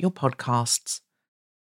you get your podcasts.